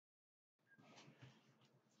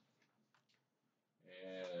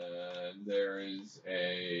there is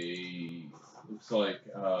a looks like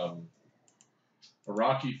a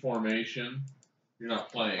rocky formation. You're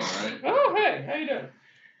not playing, right? Oh, hey, how you doing?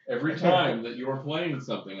 Every time that you're playing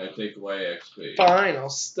something, I take away XP. Fine, I'll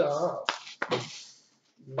stop.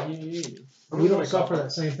 We don't suffer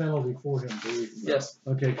that same penalty for him, do we? Yes.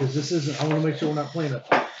 Okay, because this isn't. I want to make sure we're not playing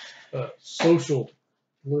a social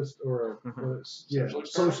list or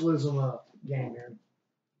socialism game here.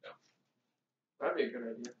 That'd be a good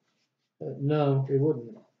idea. No, it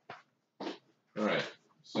wouldn't. All right.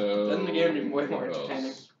 So. Doesn't the game be way more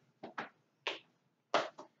entertaining?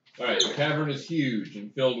 Alright, the cavern is huge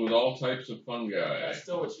and filled with all types of fungi. That's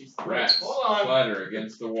still what she's Rats Hold on. splatter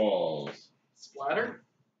against the walls. Splatter?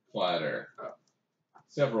 Clatter. Oh.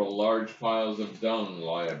 Several large piles of dung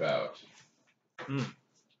lie about.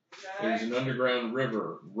 There's an underground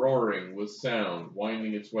river roaring with sound,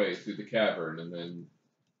 winding its way through the cavern and then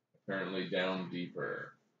apparently down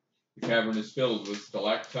deeper. The cavern is filled with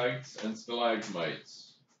stalactites and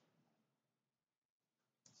stalagmites.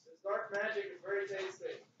 This dark magic is very tasty.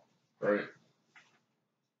 Right.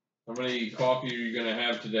 How many coffee are you going to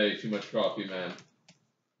have today? Too much coffee, man.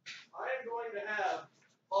 I am going to have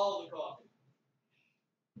all the coffee.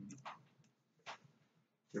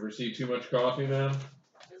 You ever see too much coffee, man?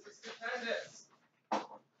 This is stupendous.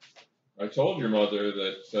 I told your mother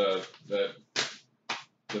that that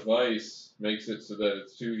device makes it so that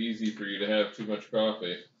it's too easy for you to have too much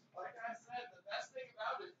coffee. Like I said, the best thing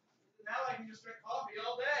about it is now I can just drink coffee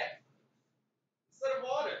all day. Instead of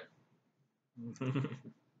water.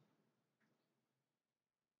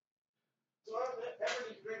 So I don't ever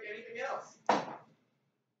need to drink anything else.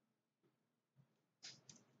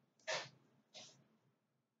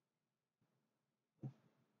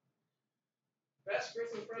 Best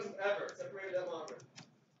Christmas present ever, except for maybe that longer.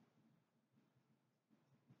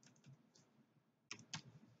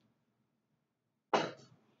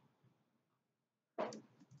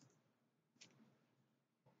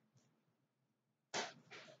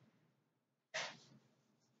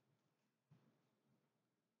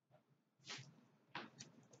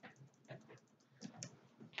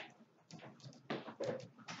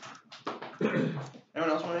 Anyone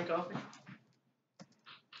else want any coffee?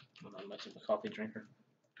 I'm not much of a coffee drinker.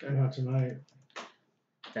 Okay. Not tonight.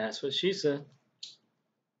 That's what she said.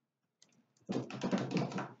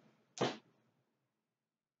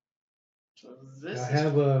 So this I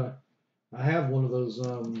have one of those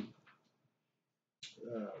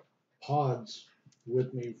pods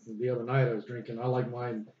with me from the other night. I was drinking. I like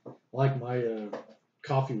my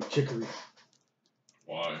coffee with chicory.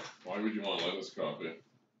 Why? Why would you want lettuce coffee?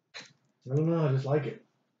 I don't know. I just like it.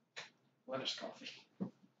 lettuce coffee.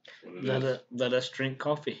 Let us drink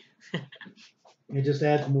coffee. It just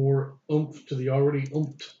adds more oomph to the already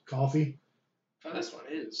oomphed coffee. Oh, this one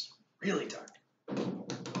is really dark.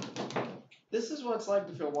 This is what it's like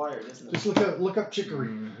to feel wired, isn't it? Just look up chicory.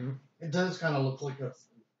 Mm-hmm. It does kind of look like a.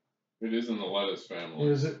 It is in the lettuce family.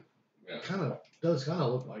 Is it? Yeah. Does kind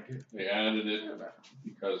of look like it. They added it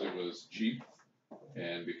because it was cheap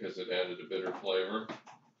and because it added a bitter flavor.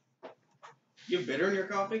 You have bitter in your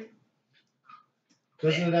coffee?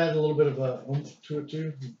 Doesn't it add a little bit of a oomph to it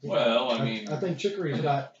too? Well, I mean, I think chicory's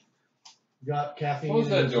got caffeine. close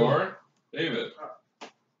in it that as well. door, David.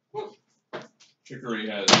 Chicory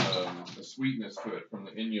has a sweetness to it from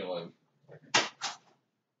the inulin.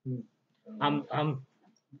 I'm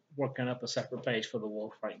working up a separate page for the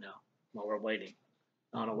wolf right now while we're waiting.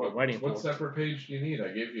 I don't know what we're waiting for. What separate page do you need? I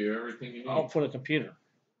gave you everything you need. Oh, for the computer.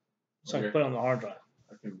 So I can Okay. put it on the hard drive.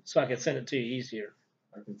 So I can send it to you easier.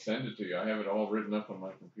 I can send it to you. I have it all written up on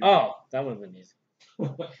my computer. Oh, that would have been easy.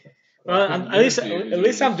 Well, at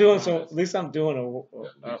least I'm doing some. At least I'm doing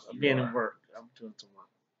being in work. I'm doing some work.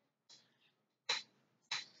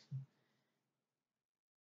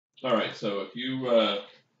 All right. So if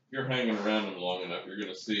you're hanging around him long enough, you're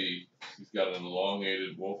gonna see he's got an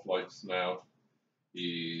elongated wolf-like snout.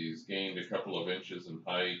 He's gained a couple of inches in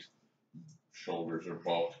height. Shoulders are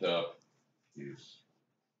bulked up. He's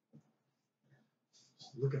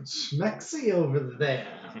Looking smexy over there.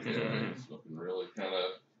 he's looking really kind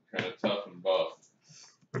of tough and buff.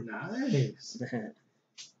 Nice.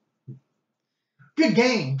 Good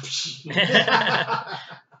game. Thanks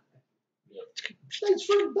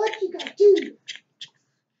for the butt you got too.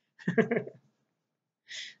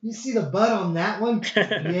 You see the butt on that one?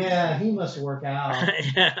 Yeah, he must work out.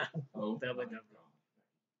 Yeah. Oh, That would my never-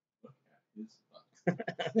 God. Look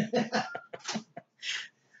at his butt.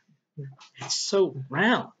 It's so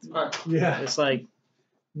round. Yeah. It's like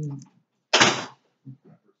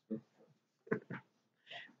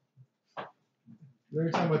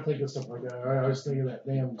Every time I think of stuff like that, I always think of that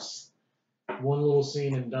damn one little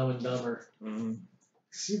scene in Dumb and Dumber. Mm-hmm.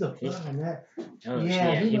 See the fun in that? Oh,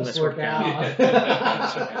 Yeah, he must work out.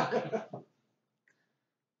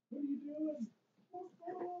 What are you doing?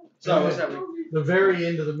 So what's happening? The very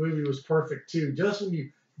end of the movie was perfect too. Just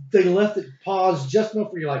when they left it paused just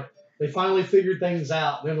enough where you're like, they finally figured things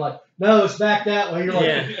out. Then like, no, it's back that way. You're like,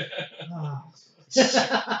 Yeah. ah.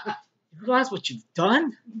 You realize what you've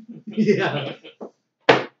done? Yeah.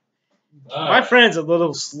 My friend's a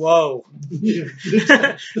little slow.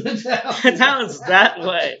 The Town's that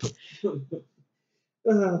way.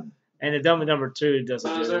 Uh, And the Dumb and Dumber 2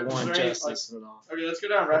 doesn't Is do there- one is there any, justice at all. Okay, let's go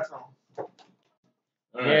down rat tunnel. All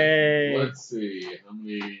right. Yay. Let's see. How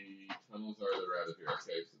many tunnels are there out of here?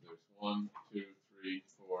 Okay, so there's 1, 2, 3,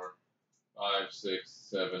 4, 5, 6,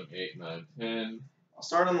 7, 8, 9, 10. I'll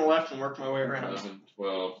start on the left and work my way around. 11,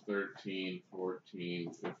 12, 13,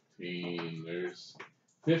 14, 15. There's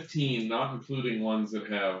 15, not including ones that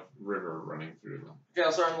have river running through them. Okay,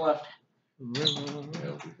 I'll start on the left.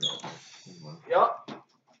 They'll be dropping. Come on. Yup.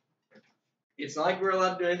 It's not like we're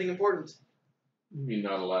allowed to do anything important. You mean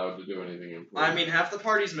not allowed to do anything important? I mean, half the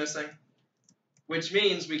party's missing. Which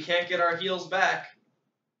means we can't get our heels back.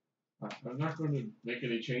 I'm not going to make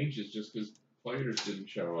any changes just because players didn't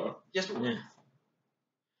show up. Yes, but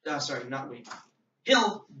Yeah. sorry, not we.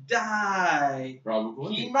 He'll die. He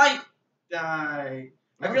Probably. might die.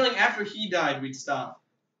 I feel like after he died, we'd stop.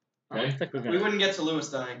 I Okay. think we're We gonna. wouldn't get to Lewis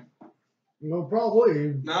dying. no,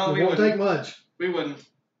 probably. No, it we won't wouldn't. take much. We wouldn't.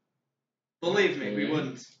 Believe me, we Okay.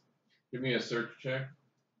 wouldn't. Give me a search check.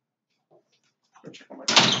 Go check on my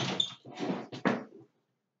phone.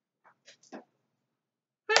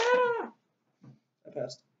 I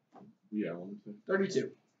passed. Yeah, let me see.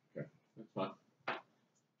 32. That's fine.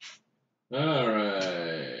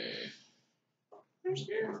 Alright. I'm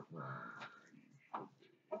scared.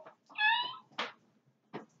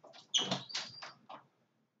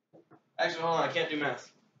 Actually, hold on, I can't do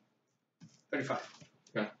math. 35.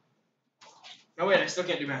 Okay. No, wait, I still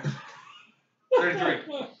can't do math.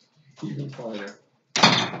 33. Even finer.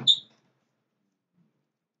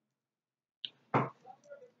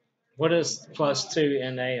 What does +2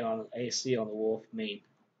 NA on AC on the wolf mean?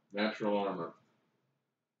 Natural armor,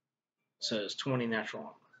 So it's 20 natural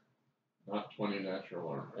armor. not 20 natural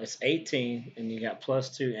armor. It's 18, and you got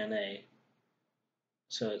 +2 NA.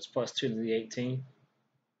 So it's +2 to the 18.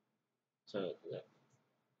 So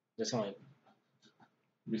that's only Let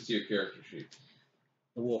me see a character sheet.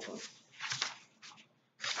 the wolf one.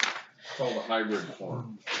 It's called a hybrid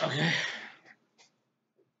form. Okay.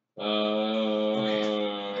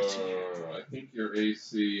 I think your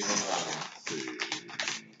AC, hold on, let's see.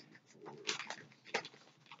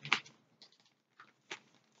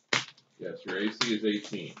 Yes, your AC is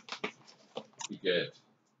 18. You get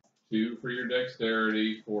 2 for your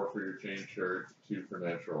dexterity, 4 for your chain shirt, 2 for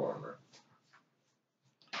natural armor.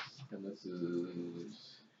 And this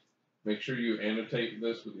is, make sure you annotate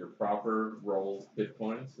this with your proper roll hit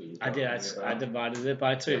points. that you're I did. talking I about. divided it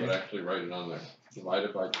by Yeah, 2. but actually write it on there.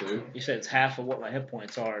 Divided by 2. You said it's half of what my hit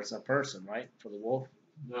points are as a person, right? For the wolf.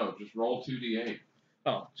 No, just roll 2d8.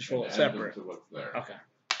 Oh, just roll and it add them separate. to what's there. Okay.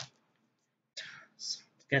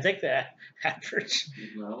 Can I take the average?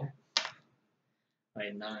 No.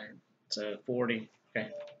 Like 9. So 40. Okay.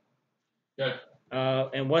 Okay.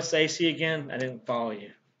 And what's the AC again? I didn't follow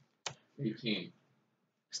you. 18.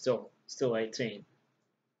 Still 18.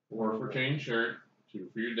 4 for chain shirt, 2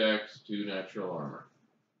 for your dex, 2 natural armor.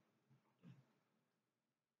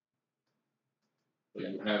 But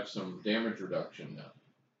you have some damage reduction now.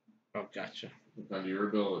 Oh, gotcha. Look under your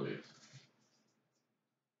abilities.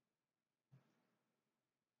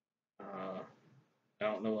 I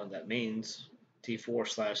don't know what that means.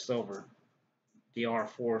 T4/silver.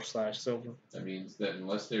 DR4/silver. That means that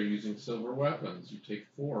unless they're using silver weapons, you take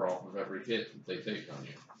 4 off of every hit that they take on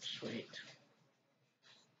you. Sweet.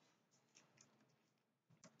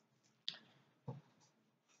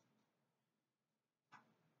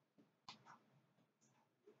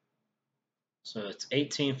 So it's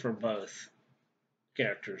 18 for both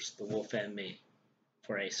characters, the wolf and me,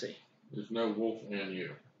 for AC. There's no wolf and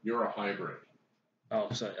you. You're a hybrid. Oh,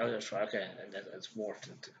 so that's right. Okay, and that's morphed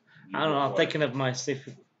into. You I don't know. look I'm like- thinking of my safe.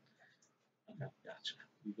 Okay, gotcha.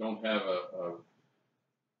 You don't have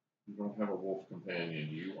you don't have a wolf companion.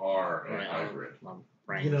 You are a Right, hybrid. my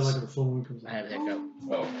brains. You know, like the full moon comes I out. had a hiccup.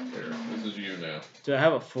 Oh, here. This is you now. Do I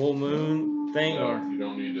have a full moon thing, No, or you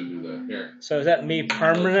don't need to do that. Here. so is that me That's you.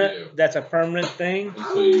 permanent? That's a permanent thing. And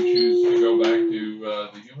so you choose to go back to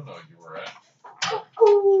the humanoid you were at.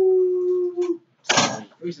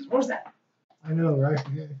 He says, what is that? I know, right?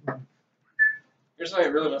 Here's why I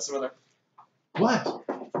really messed with her. What?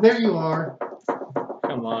 There you are.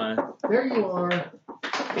 Come on. There you are.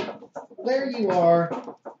 There you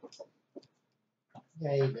are.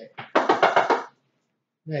 Hey,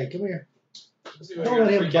 hey, come here. Let's see if I Don't can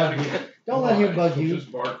let him freak out bug you. again. Don't let him bug He'll you.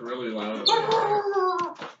 just bark really loudly.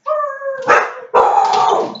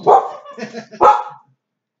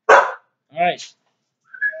 All right.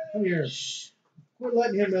 Come here. Quit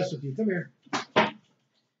letting him mess with you. Come here.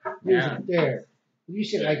 Yeah. There. You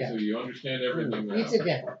sit right Okay, so down. you understand everything now. You sit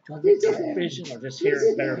down. Or You sit down. vision, or just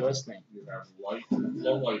hearing better listening. You have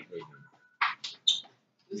low light vision.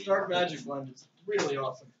 This dark magic blend is really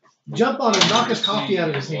awesome. Jump on him. Knock his You coffee see out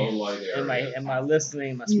of his low hand. light Am areas. I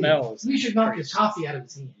listening? My smells. You should knock his coffee out of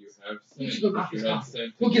his hand. You have You scent. should go knock his You have coffee.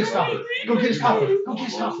 scent Go get his in coffee. your Go get his coffee. humidor Go get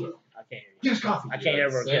his phone coffee. also. I can't hear you. Get his coffee. I You can't have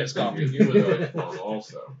ever get his scent in coffee. your humidor phone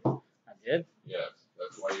also. I did? Yes,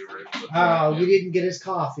 that's why you were able to Oh, track you him. didn't get his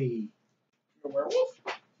coffee. You're a werewolf?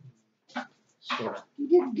 Sort of. You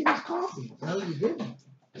didn't get his coffee. No, you didn't.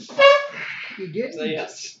 You didn't. Say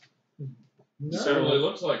yes. No. Certainly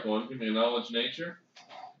looks like one. Give me a knowledge nature.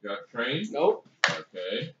 You got trained. Nope.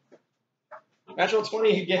 Okay. Natural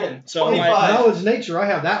 20 again. So am I- 25. Knowledge nature, I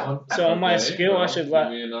have that one. So on my Okay, skill, I well, should give let.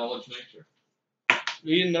 me a knowledge nature.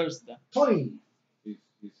 You didn't notice that. 20. He's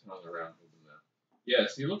hung around with him now.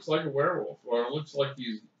 Yes, he looks like a werewolf, or it looks like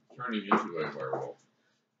he's turning into a werewolf.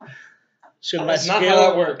 Should my That's not skill? how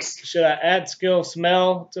that works. Should I add skill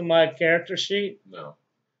smell to my character sheet? No.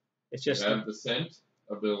 It's You just have the scent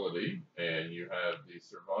ability, and you have the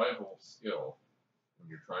survival skill. When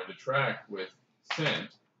you're trying to track with scent,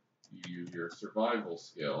 you use your survival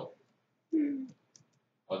skill.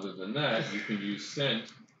 Other than that, you can use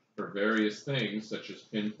scent for various things, such as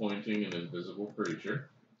pinpointing an invisible creature.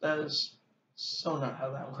 That is so not how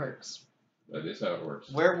that works. That is how it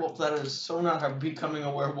works. Werewolf, that is so not how becoming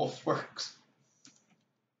a werewolf works.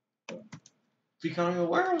 Becoming a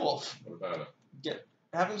werewolf. What about it?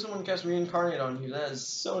 Having someone cast reincarnate on you, that is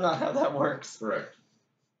so not how that works. Correct.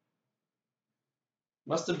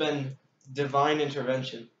 Must have been divine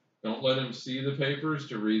intervention. Don't let him see the papers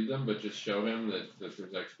to read them, but just show him that there's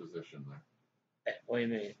exposition there. what do you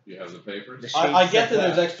mean? Do you have the papers? The I sheet get that said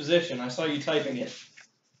there's what? exposition. I saw you typing it.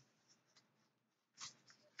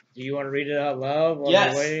 Do you want to read it out loud while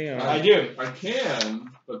Yes, you're waiting? Or? I do. I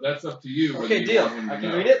can, but that's up to you. whether Okay, you deal. want him to I can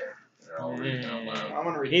know. read it. Here, I'll read it out loud. I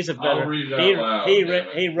want to read He's a I'll better. read it he, out loud. he, damn re-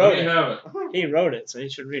 it. he wrote Let me it. have it. He wrote it, so he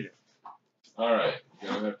should read it. All right,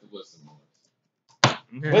 you're gonna have to listen.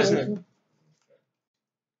 Listen.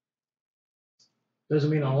 Doesn't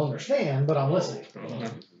mean I'll understand, but I'm listening. Oh, come on,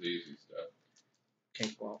 this is easy stuff.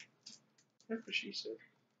 Okay, well. That's what she said.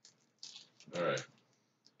 All right.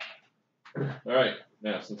 All right.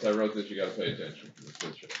 Now, since I wrote this, you got to pay attention. This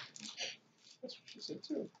good shit. That's what she said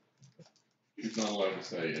too. She's not allowed to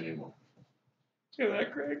say anymore. Hear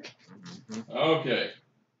that, Craig? Okay.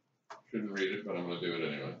 Shouldn't read it, but I'm going to do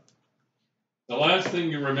it anyway. The last thing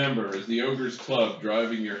you remember is the ogre's club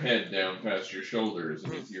driving your head down past your shoulders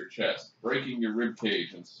and into your chest, breaking your rib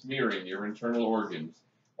cage and smearing your internal organs,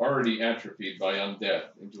 already atrophied by undeath,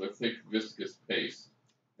 into a thick, viscous paste.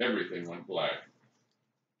 Everything went black.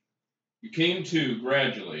 You came to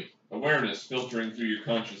gradually, awareness filtering through your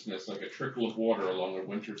consciousness like a trickle of water along a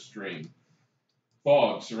winter stream.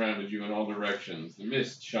 Fog surrounded you in all directions. The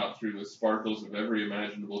mist shot through with sparkles of every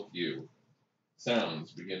imaginable hue.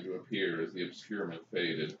 Sounds began to appear as the obscurement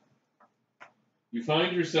faded. You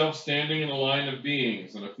find yourself standing in a line of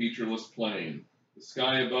beings on a featureless plain. The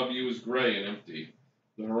sky above you is gray and empty.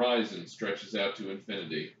 The horizon stretches out to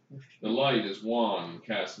infinity. The light is wan and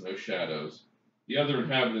casts no shadows. The other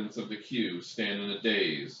inhabitants of the queue stand in a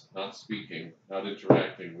daze, not speaking, not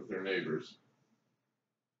interacting with their neighbors.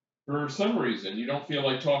 For some reason, you don't feel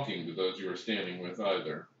like talking to those you are standing with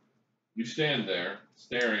either. You stand there,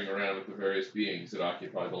 staring around at the various beings that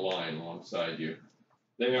occupy the line alongside you.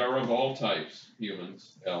 They are of all types,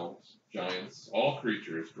 humans, elves, giants, all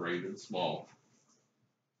creatures, great and small.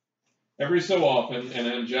 Every so often, an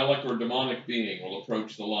angelic or demonic being will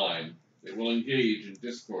approach the line. They will engage in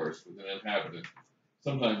discourse with an inhabitant,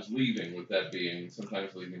 sometimes leaving with that being,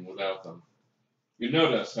 sometimes leaving without them. You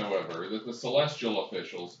notice, however, that the celestial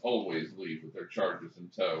officials always leave with their charges in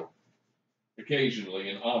tow.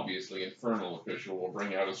 Occasionally, an obviously infernal official will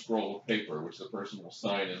bring out a scroll of paper which the person will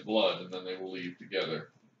sign in blood, and then they will leave together.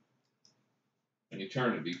 An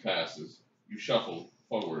eternity passes. You shuffle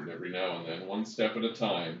forward every now and then, one step at a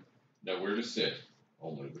time, nowhere to sit,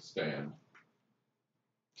 only to stand.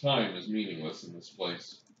 Time is meaningless in this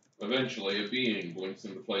place. Eventually, a being blinks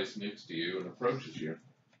into place next to you and approaches you.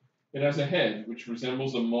 It has a head which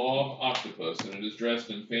resembles a mauve octopus, and it is dressed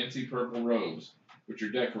in fancy purple robes, which are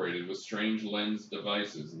decorated with strange lensed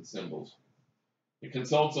devices and symbols. It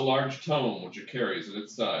consults a large tome which it carries at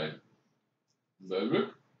its side. Merrick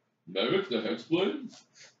the Hexblade,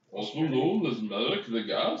 also known as Merrick the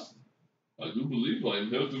Ghast. I do believe I am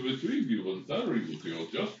here to retrieve you and ferry you to your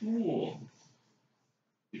just reward.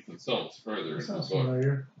 He consults further That in his sounds book.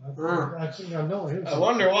 familiar. I think I know him. I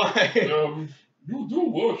wonder why. You do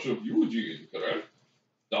worship Eugene, correct?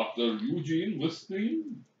 Dr. Eugene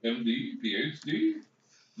Listein, MD, PhD?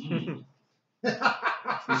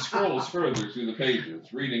 He scrolls further through the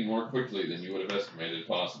pages, reading more quickly than you would have estimated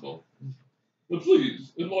possible. But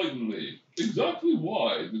please, enlighten me. Exactly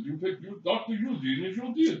why did you pick Dr. Eugene as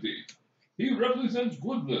your deity? He represents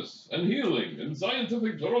goodness and healing and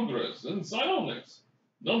scientific progress and psionics,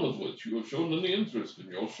 none of which you have shown any interest in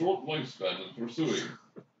your short lifespan in pursuing.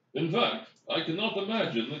 In fact, I cannot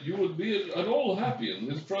imagine that you would be at all happy in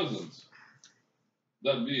his presence.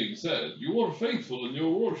 That being said, you are faithful in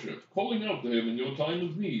your worship, calling out to him in your time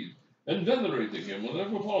of need, and venerating him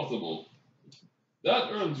whenever possible.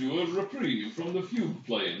 That earns you a reprieve from the fugue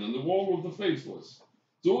plane and the war of the faithless.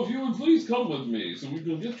 So if you would please come with me so we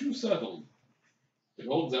can get you settled. It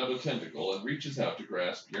holds out a tentacle and reaches out to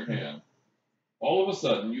grasp your hand. All of a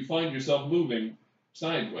sudden, you find yourself moving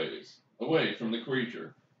sideways, away from the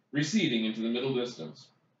creature, receding into the middle distance.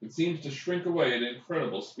 It seems to shrink away at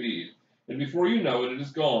incredible speed, and before you know it, it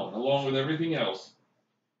is gone, along with everything else.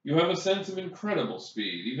 You have a sense of incredible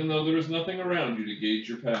speed, even though there is nothing around you to gauge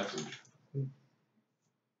your passage.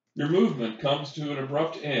 Your movement comes to an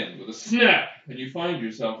abrupt end with a snap, and you find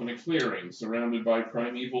yourself in a clearing surrounded by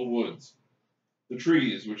primeval woods. The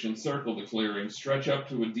trees which encircle the clearing stretch up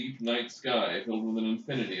to a deep night sky filled with an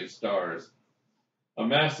infinity of stars. A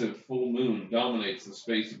massive full moon dominates the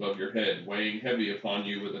space above your head, weighing heavy upon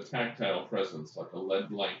you with a tactile presence like a lead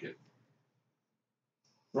blanket.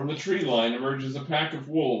 From the tree line emerges a pack of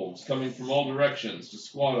wolves coming from all directions to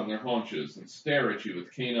squat on their haunches and stare at you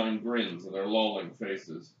with canine grins on their lolling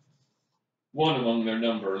faces. One among their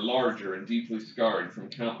number, larger and deeply scarred from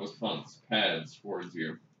countless hunts, pads towards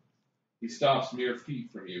you. He stops mere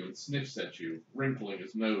feet from you and sniffs at you, wrinkling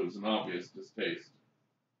his nose in obvious distaste.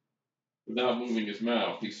 Without moving his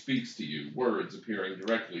mouth, he speaks to you, words appearing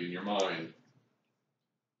directly in your mind.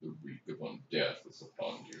 The reek of undeath is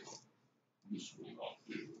upon you. This will not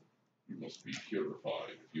do. You must be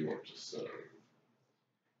purified if you are to serve.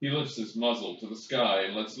 He lifts his muzzle to the sky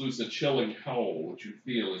and lets loose a chilling howl which you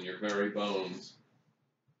feel in your very bones.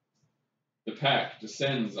 The pack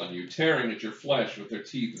descends on you, tearing at your flesh with their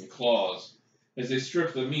teeth and claws. As they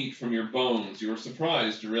strip the meat from your bones, you are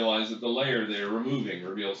surprised to realize that the layer they are removing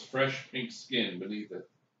reveals fresh pink skin beneath it.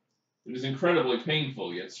 It is incredibly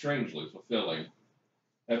painful, yet strangely fulfilling.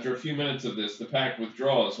 After a few minutes of this, the pack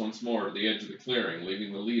withdraws once more to the edge of the clearing,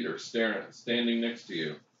 leaving the leader standing next to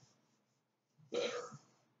you. Better.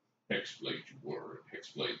 Hexblade you were, and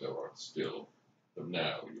Hexblade thou art still, but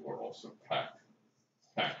now you are also Pack.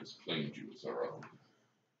 Pack has claimed you as our own.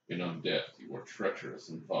 In undeath you are treacherous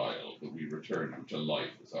and vile, but we return you to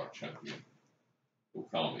life as our champion.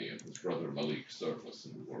 Okami and his brother Malik serve us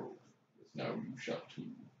in the world, as now you shall too.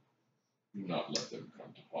 Do not let them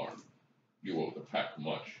come to harm. You owe the Pack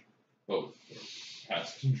much, both for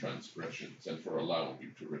past transgressions and for allowing you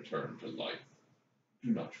to return to life.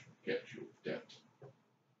 Do not forget your debt.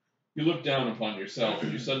 You look down upon yourself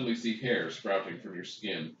and you suddenly see hair sprouting from your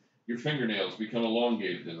skin. Your fingernails become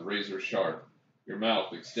elongated and razor sharp. Your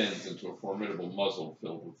mouth extends into a formidable muzzle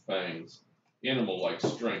filled with fangs. Animal-like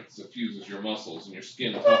strength suffuses your muscles and your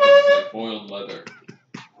skin toughens like boiled leather.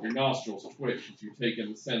 Your nostrils twitch as you take in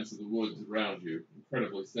the sense of the woods around you,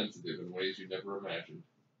 incredibly sensitive in ways you never imagined.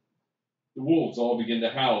 The wolves all begin to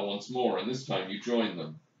howl once more, and this time you join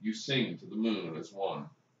them. You sing to the moon as one.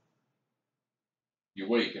 You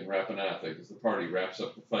wake in Rapanathik as the party wraps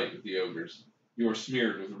up the fight with the ogres. You are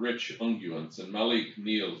smeared with rich unguents, and Malik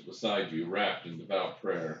kneels beside you, wrapped in devout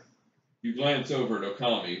prayer. You glance over at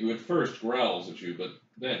Okami, who at first growls at you, but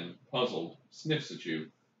then, puzzled, sniffs at you,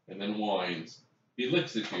 and then whines. He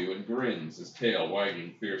licks at you and grins, his tail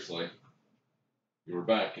wagging fiercely. You are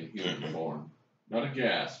back in human form. Not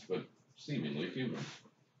aghast, but seemingly human.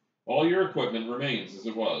 All your equipment remains as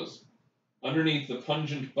it was. Underneath the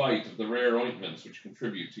pungent bite of the rare ointments which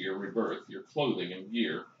contribute to your rebirth, your clothing and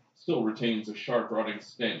gear still retains a sharp rotting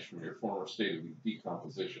stench from your former state of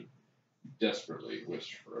decomposition. You desperately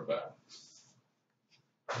wish for a bath.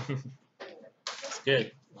 That's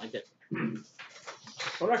good. I like it.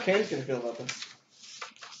 What are Kane's gonna feel about this?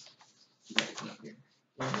 He's not here.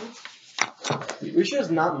 We should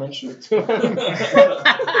just not mention it to him.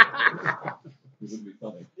 This would be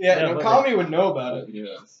funny. Yeah, Yeah, Okami would know about it,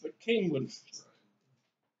 Yes. but Kane wouldn't.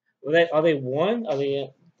 Are they one? Are they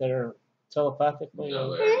that are telepathically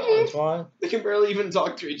No, they're not. entwined? They can barely even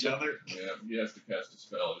talk to each other. Yeah, he has to cast a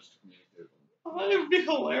spell just to communicate with them. Oh, that would be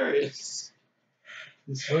hilarious.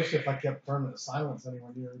 Especially if I kept permanent silence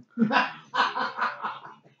anywhere near him.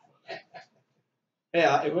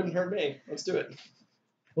 Yeah, it wouldn't hurt me. Let's do it.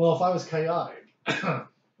 Well, if I was chaotic.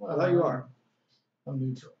 Well, you are. I'm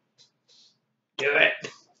neutral. Do it.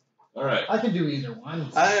 All right. I can do either one.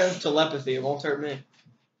 I have telepathy. It won't hurt me.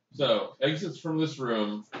 So, exits from this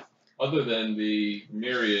room, other than the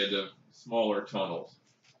myriad of smaller tunnels,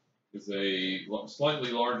 is a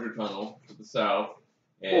slightly larger tunnel to the south,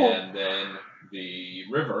 and then the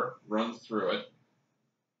river runs through it.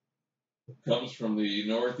 Comes from the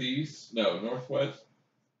northwest,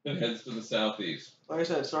 and heads to the southeast. Like I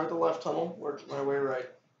said, start the left tunnel, work my way right.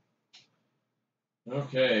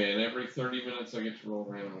 Okay, and every 30 minutes I get to roll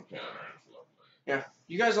random encounter. It's lovely.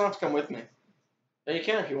 You guys don't have to come with me. Yeah, you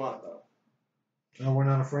can if you want, though. Oh, we're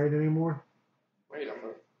not afraid anymore? Wait, I'm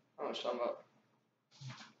not. I don't know what you're talking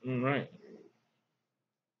about. Right.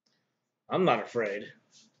 I'm not afraid.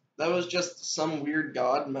 That was just some weird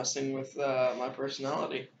god messing with my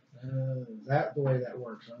personality. Is that the way that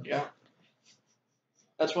works, huh? Yeah.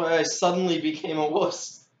 That's why I suddenly became a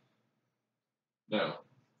wuss. Now,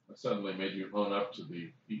 I suddenly made you own up to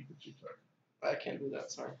the feat that you took. I can't do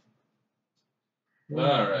that, sorry. Well,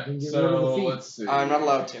 All you right, can get rid so of the feet. let's see. I'm not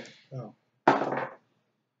allowed to.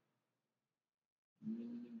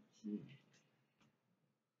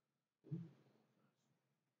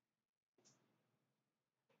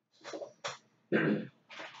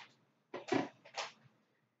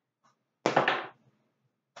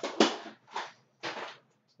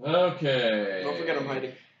 Okay. Don't forget I'm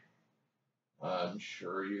hiding. I'm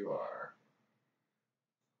sure you are.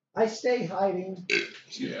 I stay hiding.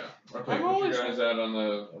 Yeah. Okay, I'm put always- you guys out on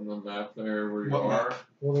the map there where you What are. map?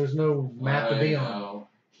 Well, there's no map to be I on. know.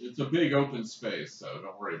 It's a big open space, so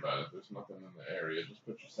don't worry about it. There's nothing in the area. Just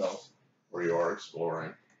put yourself where you are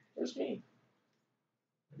exploring. Where's me?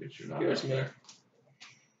 I guess you're not Here's out me. there.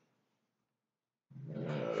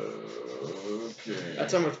 Okay.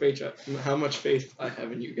 That's how much faith I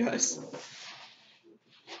have in you guys.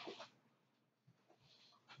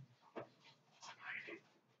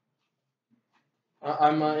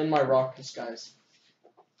 I'm in my rock disguise.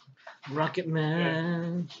 Rocket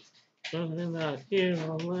Man. Running out here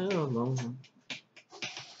alone.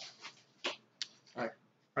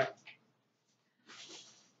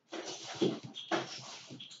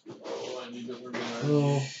 Oh, I need to organize.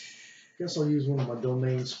 Well, guess I'll use one of my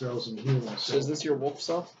domain spells and heal So is myself. this your wolf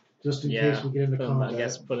self? Just in Yeah, case we get into Put him, I combat.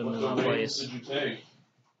 guess put him What in my domains place. did you take?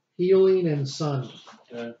 Healing and sun.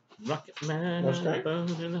 Rocket Man. No strength?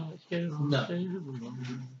 Burning out here No.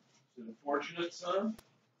 alone. Is it a fortunate son?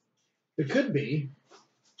 It could be.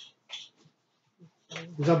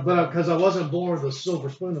 Because I wasn't born with a silver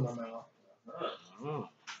spoon in my mouth. Oh.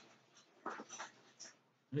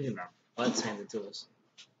 Look at our butts handed to us.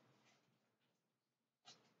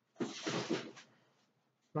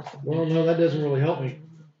 Well, no, that doesn't really help me.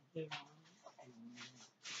 It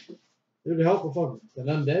would help if I'm an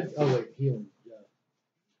undead. Oh, wait, healing. Yeah.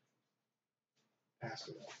 Passed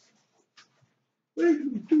it up.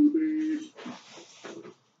 Wait, do me.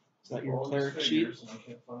 Is that your All these cleric sheet? figures, and I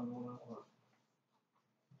can't find one I want.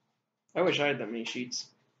 I wish I had that many sheets.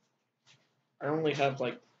 I only have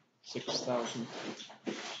like 6,000.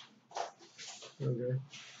 Okay.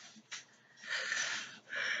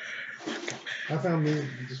 I found me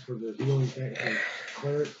just for the healing thing.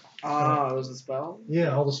 Cleric. Ah, that was the spell?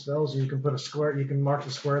 Yeah, all the spells. You can put a square. You can mark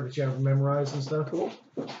the square that you have memorized and stuff. Cool.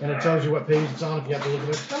 And it tells you what page it's on if you have to look at it.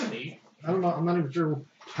 It's kind of neat. I don't know. I'm not even sure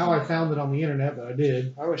how I found it on the internet, but I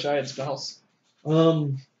did. I wish I had spells. No,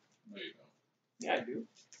 you don't. Yeah, I do.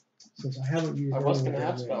 Since I haven't used I was any going to of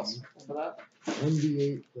have them, spells. For that?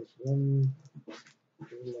 1d8 plus 1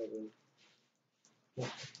 to 11. Plus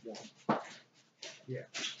 1.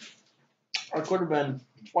 I could have been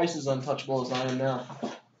twice as untouchable as I am now.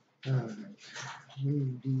 Alright.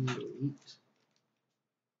 1d8.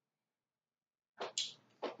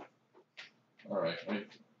 Alright,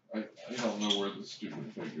 I don't know where the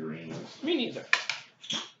stupid figurine is. Me neither.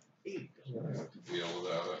 I'm gonna have to deal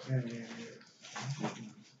without it. And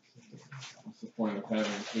What's the point of having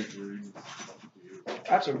figurines?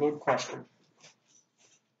 That's a good question.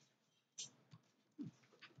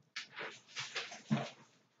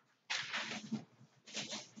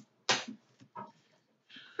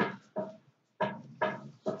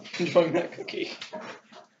 Enjoying that cookie.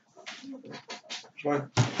 Which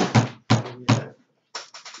one?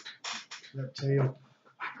 that tail.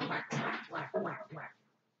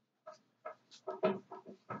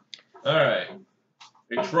 Alright.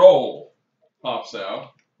 A troll pops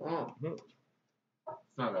out. Oh. It's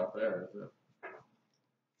not out there, is it?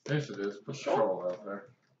 Yes, it is. Put the troll out there.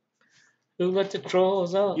 Who let the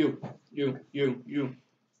trolls out? You.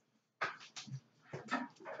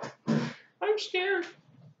 I'm scared.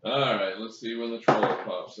 Alright, let's see when the troll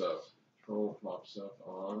pops up. Troll pops up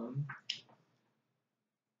on.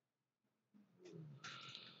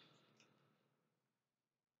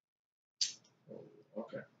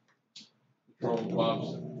 Okay. The troll pops.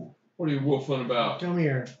 What are you wolfing about? Come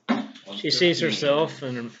here. On She sees 15. herself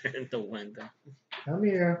in the window. Come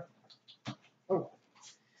here. Oh.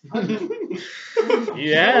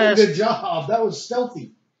 You asked. Good job. That was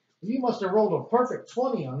stealthy. You must have rolled a perfect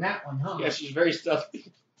 20 on that one, huh? Yeah, she's very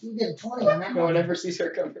stealthy. You get a 20 on that No one. one ever sees her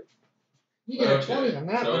coming. You get a 20 on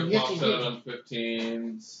that so one. it Yes, pops you out did. on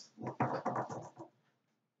 15s.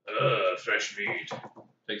 Fresh meat.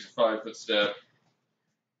 Takes a 5-foot step.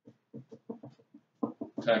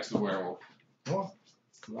 Attacks the werewolf. Oh,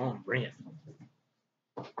 Come on, bring it.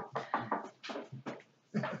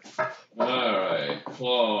 Alright,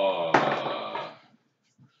 claw.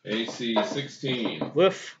 AC 16.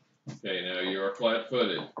 Woof. Okay, now you are flat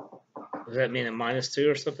footed. Does that mean a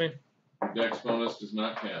 -2 or something? Dex bonus does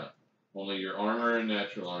not count. Only your armor and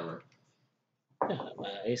natural armor. Yeah,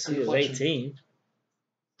 my AC is Reflection. 18.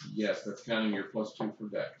 Yes, that's counting your +2 for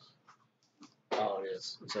Dex. Oh, it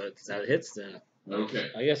is. So that hits then. Okay.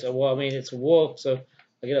 I guess. Well, I mean, it's a wolf, so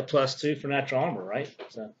I get a +2 for natural armor, right?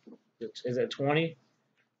 So is it 20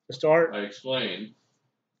 to start? I explained.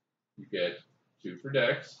 You get 2 for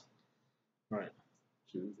Dex. Right.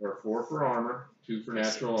 2 or 4 for armor. 2 for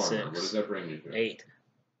natural armor. 6. What does that bring you to? 8.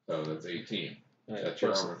 So that's 18. Right, That's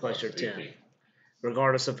your plus, armor plus your 10. 18.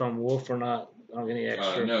 Regardless if I'm wolf or not, I don't get any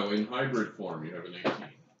extra. No, in hybrid form you have an 18.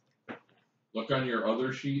 Look on your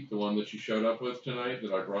other sheet, the one that you showed up with tonight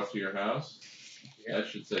that I brought to your house. Yeah. That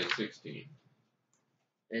should say 16.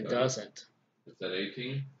 It doesn't. Is that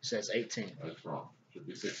 18? It says 18. That's wrong. Should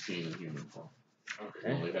be 16 in human form. It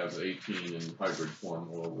Okay. only has 18 in hybrid form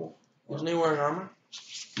or wolf. Wasn't he wearing armor?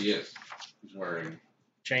 He is. He's wearing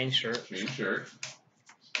Chain shirt. chain shirt,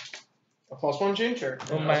 A +1 chain shirt.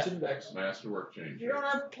 Well, Yeah. my- Plus 2 Dex. masterwork chain You shirt. don't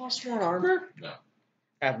have +1 armor?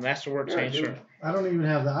 I have masterwork Yeah, chain dude. shirt. I don't even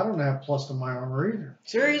have that. I don't have plus to my armor either.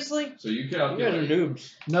 Seriously? So you You guys are calculate.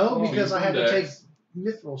 noobs. No, Well, because I had to take Dex,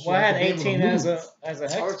 mithril. So Well, I I had could be able to 18 as move. a I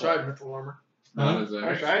hex always tried blade. mithril armor. not as a I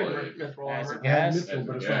hex tried blade. mithril As a armor. I had gas. mithril, As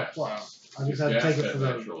but a it's gas. not plus. I just Your had to gas take it has for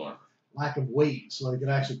the natural armor. lack of weight, so they could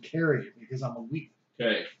actually carry it because I'm a weak.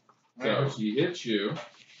 Okay, so he hits you.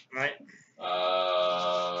 Right.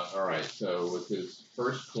 Alright, so with his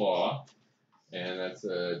first claw, and that's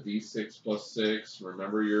a d6 plus 6.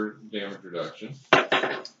 Remember your damage reduction.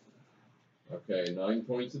 Okay, 9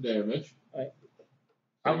 points of damage. Right. So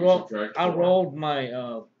I you rolled. subtract I 4. rolled my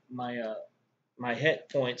hit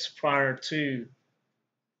points prior to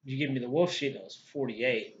you give me the wolf sheet. It was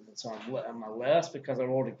 48. So am I less because I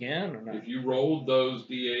rolled again or not? If you rolled those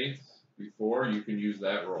d8s before, you can use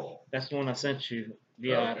that roll. That's the one I sent you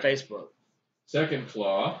via Okay. Facebook. Second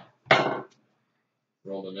claw,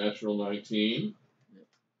 rolled a natural 19.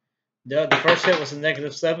 The first hit was a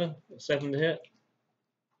 -7. 7 to hit.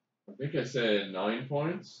 I think I said 9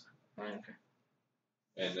 points, Right, okay.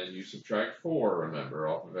 and then you subtract 4, remember,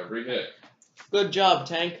 off of every hit. Good job,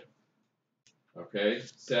 Tank. Okay,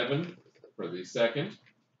 7 for the second.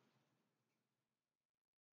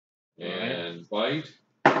 And bite,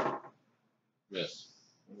 miss.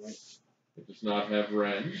 Alright. It does not have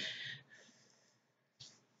rend.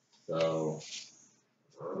 So,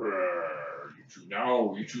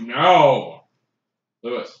 you two know.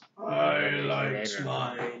 Lewis. I like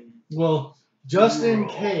mine. Well, just in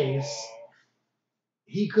case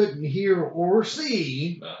he couldn't hear or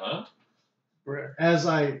see, Uh-huh. as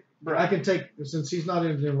I can take, since he's not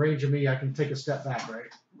in range of me, I can take a step back, right?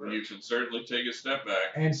 You can certainly take a step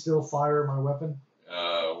back. And still fire my weapon.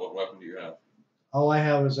 What weapon do you have? All I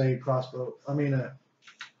have is a crossbow. I mean, a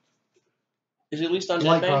Is it at least undead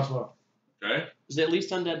light bane? crossbow. Okay? Is it at least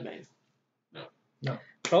undead bane?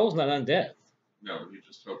 Troll's not undead. No, he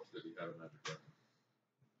just hoped that he had a magic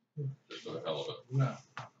weapon. Just for the hell of it. No,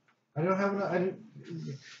 I don't have enough. I didn't,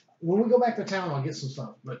 when we go back to town, I'll get some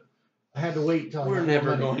stuff. But I had to wait till I We're got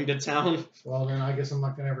never more money. going to town. Well, then I guess I'm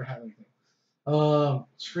not gonna ever have anything.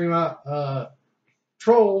 Scream out,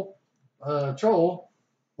 troll,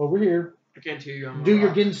 over here. I can't hear you. I'm Do a your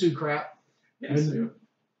rock. Ginsu crap, Ginsu.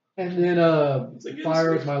 and then It's a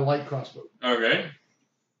fire Ginsu. with my light crossbow. Okay.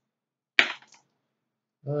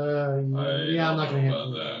 Yeah, I'm don't not gonna hit.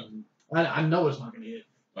 know about I know it's not gonna hit.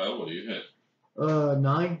 Well, what do you hit?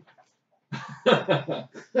 9.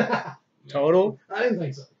 Total? I didn't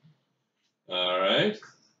think so. All right.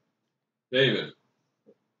 David.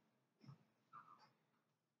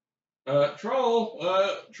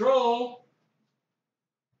 Troll.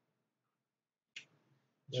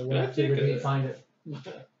 Yeah, we'll have to figure it out, find it.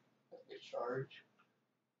 Charge.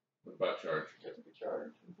 What about charge?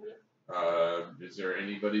 Charge. Is there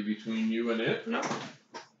anybody between you and it? No.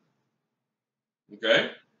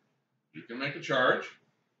 Okay. You can make a charge.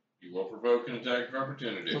 You will provoke an attack of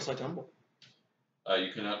opportunity. Unless I tumble.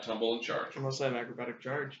 You cannot tumble and charge. Unless I have acrobatic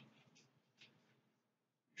charge.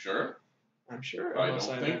 Sure? I'm sure. I Unless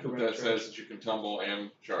don't have think that acrobatic that charge. says that you can tumble and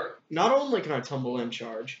charge. Not only can I tumble and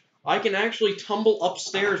charge, I can actually tumble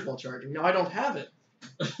upstairs while charging. Now I don't have it.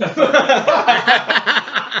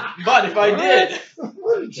 But if I did,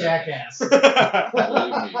 What a jackass.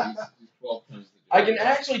 Believe me, he's 12 times the I can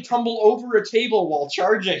actually tumble over a table while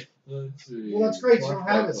charging. Let's see. Well, that's great, you don't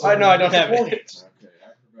have it, so- I know I don't have it. Okay, acrobatic charge. Okay,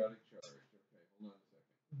 hold on a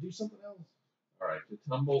second. Do something else. All right, to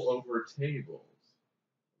tumble over tables.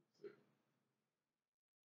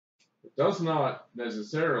 It does not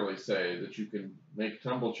necessarily say that you can make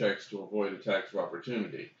tumble checks to avoid attacks of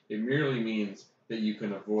opportunity. It merely means that you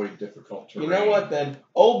can avoid difficult terrain. You know what then?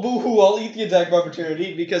 Oh boo-hoo, I'll eat the attack of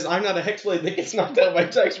opportunity because I'm not a hexblade that gets knocked out by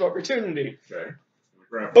attacks of opportunity. Okay.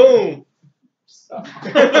 Grab Boom!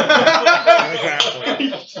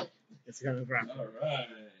 It's gonna grapple. All right.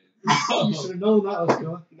 You should have known that was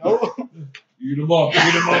coming. No. Eat 'em up,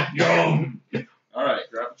 yum. All right,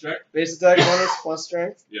 grapple check. Base attack bonus plus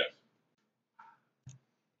strength. Yes.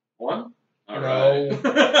 1. All No.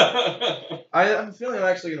 right. I have a feeling I'm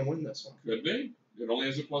actually going to win this one. Could be. It only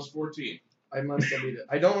has a plus 14. I must have beat it.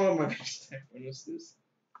 I don't know what my base attack bonus is.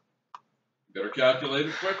 Better calculate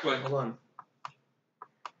it quickly. Hold on.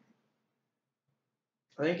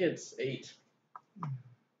 I think it's 8.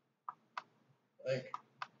 Like.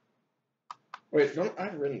 Wait, don't I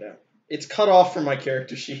have it written down? It's cut off from my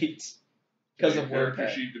character sheets because Your of character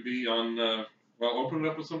WordPad. sheet to be on. Well, open it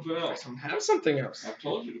up with something I else. don't have something else. I've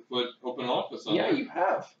told you to put open office on. Yeah, it. you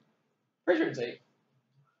have. Pretty sure it's 8.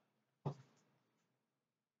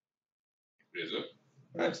 Is it?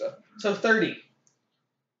 I think so. So 30.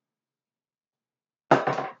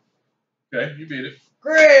 Okay, you beat it.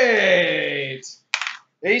 Great!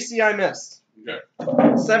 AC I missed. Okay.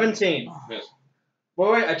 17. Miss.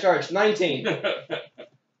 Wait, I charged. 19.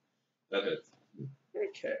 That hits.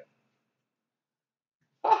 Okay.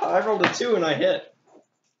 Haha, I rolled a 2 and I hit.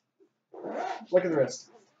 Look at the rest.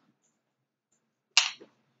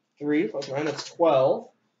 3 plus 9, that's 12.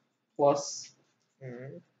 Plus.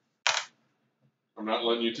 I'm not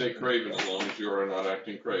letting you take Craven as long as you are not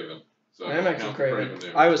acting Craven. So I am don't actually count the craving.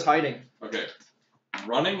 damage. I was hiding. Okay.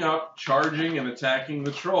 Running up, charging, and attacking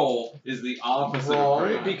the troll is the opposite of Wrong,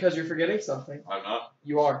 Craven. because you're forgetting something. I'm not.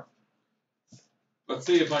 You are. Let's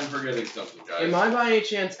see if I'm forgetting something, guys. Am I by any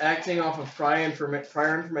chance acting off of prior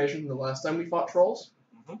information from the last time we fought trolls?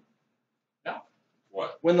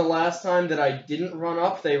 What? When the last time that I didn't run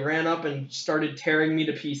up, they ran up and started tearing me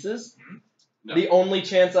to pieces? No. The only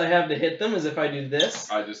chance I have to hit them is if I do this?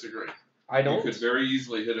 I disagree. I don't. You could very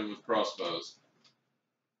easily hit him with crossbows.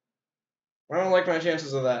 I don't like my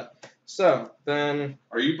chances of that. So, then...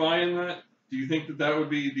 Are you buying that? Do you think that that would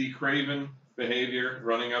be the Craven behavior,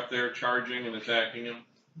 running up there, charging, and attacking him?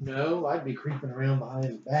 No, I'd be creeping around behind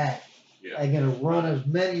his back. Yeah. I'm gonna run as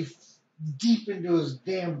many deep into his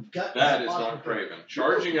damn gut. That as is possible. not Craven.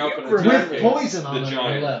 Charging up and Remember- With attacking poison on the it, no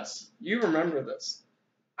giant. less. You remember this.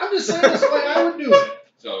 I'm just saying that's the way I would do it.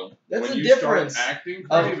 So That's when the you difference start acting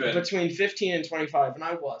Of Craven, between 15 and 25, and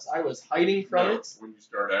I was hiding from no, it. when you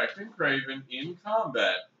start acting Craven in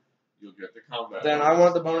combat, you'll get the combat. Then I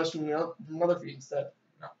want the bonus from another feat instead.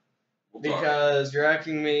 We'll talk. Because you're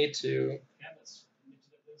acting me to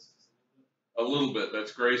A little bit.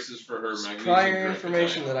 That's Grace's for her magnesium prior drink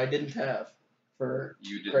information tonight. that I didn't have. For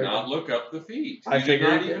You did Craven. not look up the feat. I You did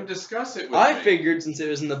not figured- even discuss it with I me. figured since it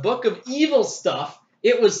was in the book of evil stuff,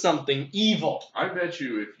 it was something evil. I bet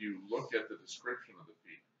you if you look at the description of the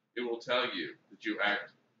feat, it will tell you that you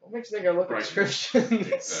act What makes you think I look at Right. descriptions?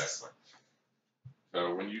 exactly.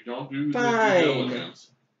 So when you don't do the due Fine.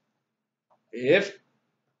 diligence, If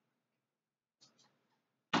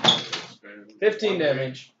 15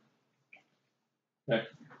 damage. Okay.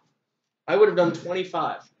 I would have done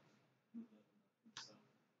 25.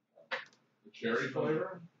 The cherry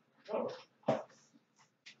flavor.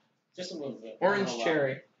 Just a little bit. Orange Not a lot.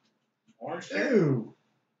 cherry. Orange cherry? Ew.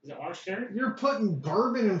 Is it orange cherry? You're putting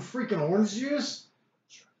bourbon in freaking orange juice?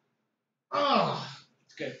 Ah.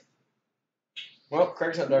 It's good. Well,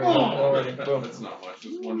 Craig's had everything already. Boom. That's not much.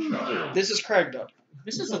 Just one shot. This is Craiged up.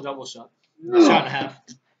 This is a double shot. Oh. Shot and a half.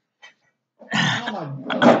 Oh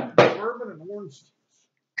my god. bourbon and orange juice.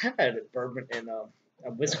 I've had a bourbon and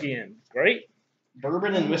a whiskey and grape.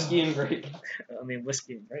 Bourbon and whiskey and grape. I mean,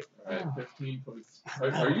 whiskey and grape. All right, 15 points.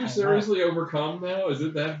 Are you seriously overcome now? Is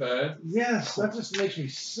it that bad? Yes, that just makes me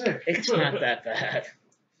sick. It's not that bad.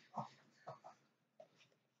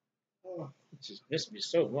 It just missed me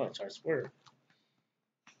so much, I swear.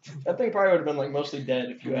 That thing probably would have been like mostly dead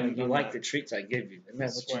if you hadn't You done like that. the treats I give you. Isn't that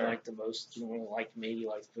what you Swear. like the most? You don't like me, you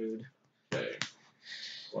like food. Okay.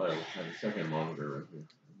 Well, I have a second monitor right here.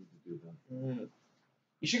 I need to do that.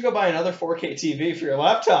 You should go buy another 4K TV for your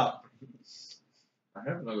laptop. I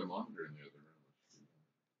have another monitor in the other room.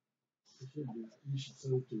 You should do that. You should so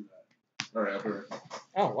do that. All right, I'll be right back.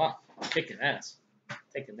 Oh, wow. Kicking ass.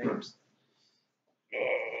 Taking names.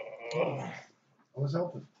 I was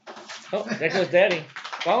helping. Oh, there goes Daddy.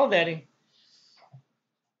 Follow Daddy.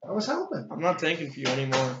 I was helping. I'm not tanking for you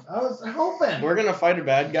anymore. I was hoping. We're gonna fight a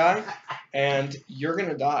bad guy, and you're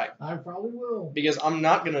gonna die. I probably will. Because I'm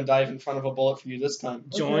not gonna dive in front of a bullet for you this time.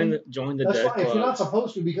 Join the That's Dead fine. If you're Club. not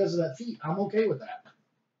supposed to because of that feat, I'm okay with that.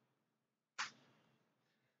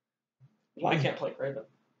 Well, I can't play Craven.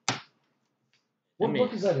 What mean-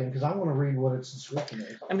 book is that in? Because I want to read what its description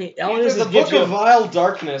is. I mean, all it Either is the it gives Book you of Vile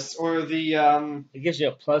Darkness or the it gives you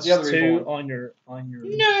a plus The other 2 reborn. on your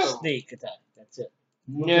No. sneak attack. That's it.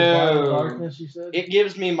 Book of Vile No. Darkness, you said? It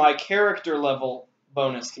gives me my character level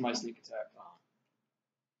bonus to my sneak attack.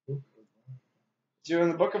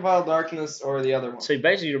 Doing the Book of Vile Darkness or the other one. So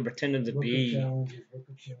basically, you're pretending to Book of be Challenges, Book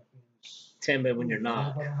of Champions. timid when you're I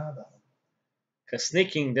not. don't have that one. Because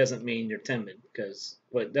sneaking doesn't mean you're timid, because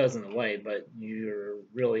well, it does in a way, but you're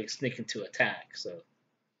really sneaking to attack. So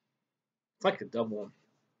it's like a double.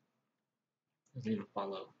 Doesn't even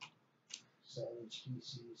follow. Savage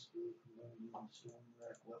TC, Spook, London,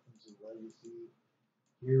 Stormwreck, Weapons of Legacy,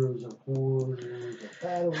 Heroes of War, Heroes of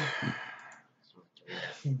Battle.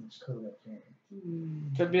 King's Codex.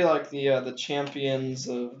 Could be like the Champions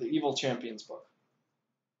of the Evil Champions book.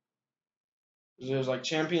 There's like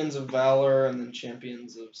Champions of Valor and then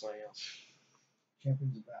Champions of something else.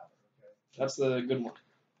 Champions of Valor. That's the good one.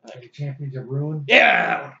 Okay. Champions of Ruin.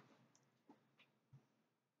 Yeah!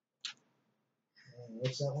 And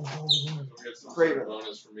what's that one called again? We'll get some Craven. sort of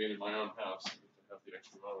bonus for being in my own house. I get to have the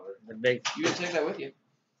extra monitor. The big. You can take that with you.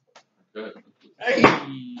 Good. Hey!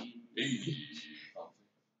 Hey.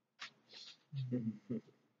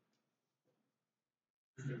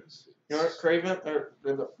 You know what, Craven or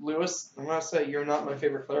Lewis? I'm gonna say you're not my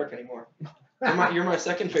favorite cleric anymore. You're my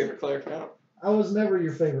second favorite cleric now. I was never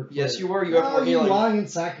your favorite. Yes, player. you were. You have more You healing. lying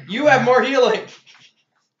sack of You crap. have more healing.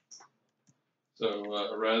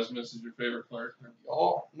 So Erasmus is your favorite cleric now?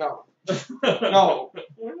 Oh no, No.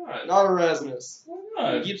 Why not? not Erasmus.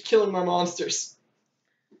 Why He not? keeps killing my monsters.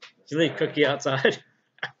 Did you leave Cookie outside?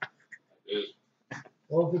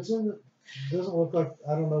 Well, if it's in, it doesn't look like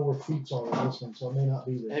I don't know where feats are in this one, so it may not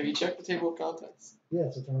be there. Have you checked the table of contents?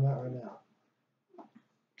 Yes, it's on that right now.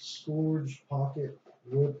 Scourge, pocket,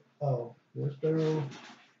 whip. Oh, there's barrel.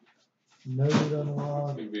 Noted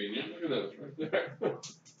unlocked. Convenient. Look at those right there.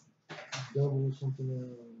 Double something.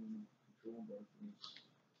 Control darkness.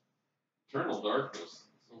 Eternal Darkness.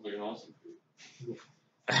 Sounds like an awesome feat.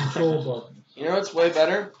 Control darkness. You know what's way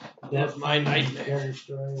better? Death my nightmare.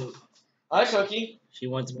 Double strike. Hi, Cookie. She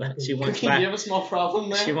wants back. She wants Cookie, do you back. have a small problem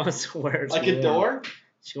there? She wants to where it's like a warm. door?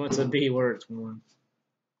 She wants to be where it's warm.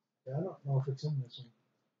 Yeah, I don't know if it's in this one.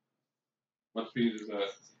 What feat is that?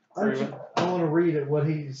 I want to read it. What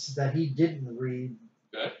that he didn't read,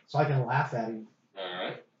 Okay. so I can laugh at him.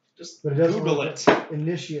 Alright. Just But it doesn't Google look it. like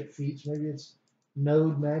initiate feats. Maybe it's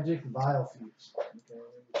node magic, vile feats. Okay,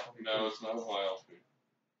 maybe No, it's not a vile feat.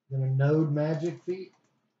 then a node magic feat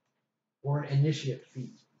or an initiate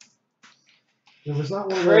feat. If it's not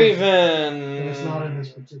one of those, then it's not in this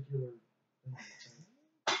Craven. particular thing.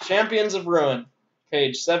 Champions of Ruin.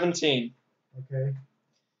 Page 17. Okay.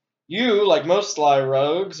 You, like most sly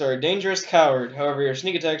rogues, are a dangerous coward. However, your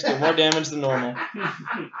sneak attacks do more damage than normal.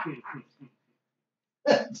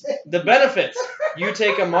 The benefits. You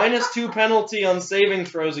take a -2 penalty on saving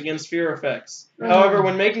throws against fear effects. However,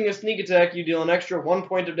 when making a sneak attack, you deal an extra 1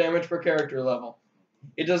 point of damage per character level.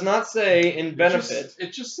 It does not say in benefit.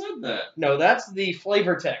 It just said that. No, that's the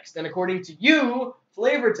flavor text. And according to you,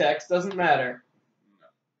 flavor text doesn't matter.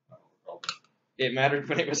 No. I don't recall that. It mattered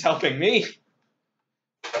when it was helping me.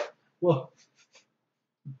 Well,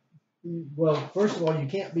 first of all, you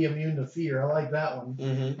can't be immune to fear. I like that one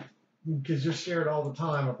Mm-hmm. because you're scared all the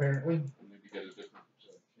time. Apparently, Maybe get a different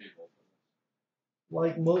cable.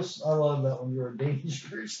 like most, I love that one. You're a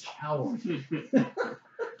dangerous coward. Described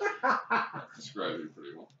it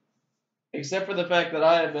pretty well. Except for the fact that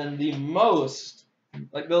I have been the most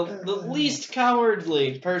Like the least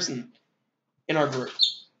cowardly person in our group.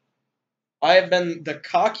 I have been the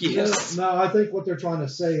cockiest. No, I think what they're trying to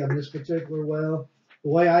say on this particular the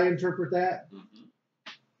way I interpret that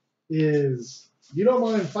is you don't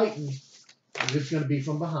mind fighting, but it's going to be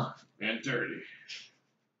from behind. And dirty.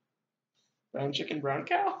 Brown chicken, brown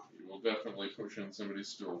cow. You will definitely push in somebody's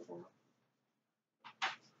stool for me.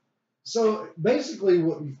 So basically,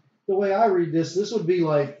 the way I read this would be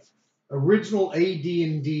like original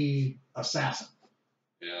AD&D assassin.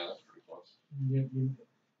 Yeah, that's pretty close.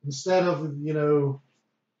 Instead of, you're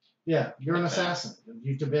an assassin.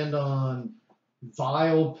 You depend on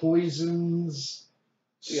vile poisons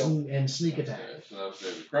and sneak attack. Okay, so that was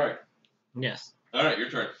David Craig. Yes. All right, your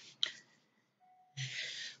turn.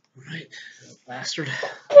 Right. Bastard.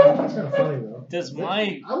 That's kind of funny though. Does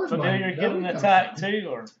my I wouldn't familiar mind. get That an would be attack kinda too,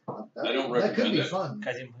 or fun. I don't That could recommend be it. fun.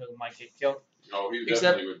 because he might get killed? Oh, he Except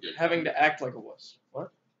definitely would get having to act like a wuss.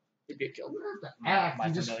 What? He'd get killed. You don't have to act. My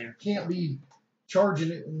You just familiar. can't be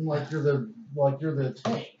charging it like you're the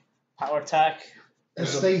tank. Power attack. And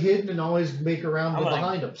stay hidden and always make around I'm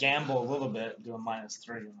behind gonna them. gamble a little bit, do a -3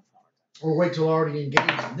 on the power attack. Or wait till already engaged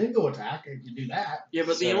and then go attack. If you do that, Yeah,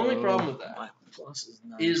 but the only problem with my that, plus is,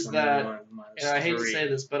 is that- 921 and I hate to -3. say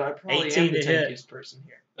this, but I probably 18 am the to hit. tankiest person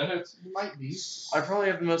here. That hits. you might be. I probably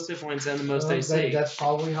have the most hit points and the most Well, AC. that's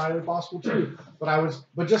probably highly possible too.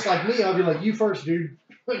 But just like me, I'll be like, you first, dude.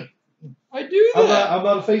 I do I'm that.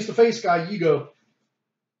 not a face-to-face guy. You go.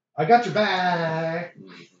 I got your back.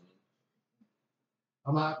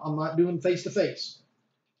 I'm not doing face-to-face.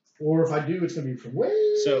 Or if I do, it's gonna be from way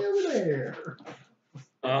over there.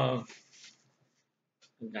 I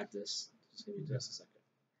got this. Just give me just a second.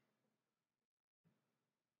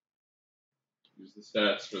 Use the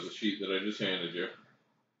stats for the sheet that I just handed you.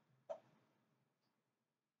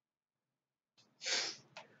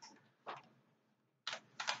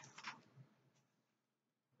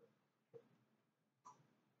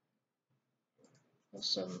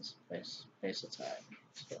 +7 base attack.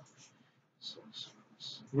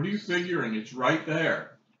 What are you figuring? It's right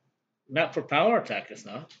there. Not for power attack, it's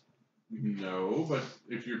not. No, but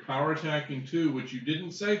if you're power attacking 2, which you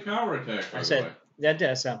didn't say power attack, by I the said way, that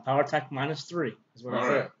does sound power attack -3 is what I All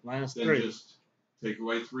said. right. then -3. just take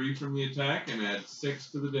away 3 from the attack and add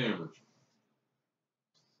 6 to the damage.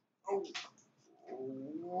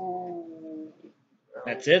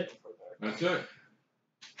 That's it. That's it.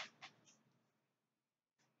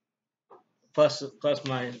 Plus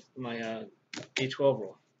my D12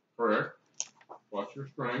 roll. Correct. Watch your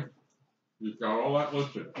strength. You've got all that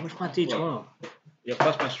listed. Where's my D12? Yeah,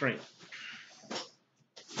 plus my strength.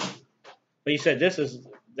 But you said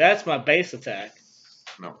that's my base attack.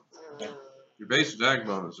 No. Your base attack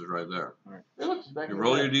bonus is right there. You You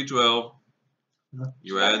roll your D12.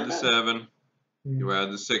 You add the 7. Hmm. You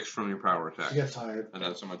add the 6 from your power attack. You get tired. And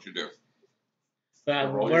that's how much you do. But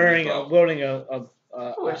I'm Roll your wielding D12.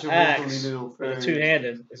 a axe with a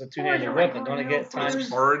two-handed. It's a two-handed weapon. Don't I get times?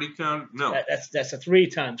 It's already counted. No. That's a 3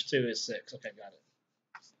 times 2 is 6. Okay, got it.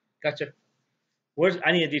 Gotcha.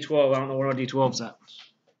 I need a D12. I don't know where our D12's at.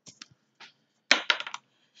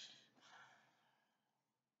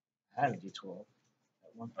 I had a D12.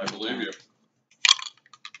 At one I point in believe time. you.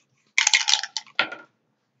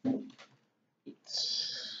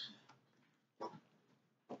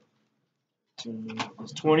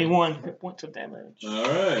 It's 21 hit points of damage. All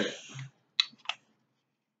right.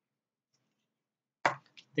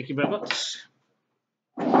 Thank you very much.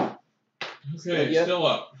 Okay, Yeah. still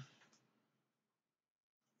up.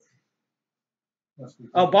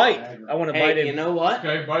 Oh, bite. I want to bite Hey, him. you know what?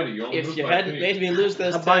 Okay, Bitey, you only If lose you by hadn't 8. made me lose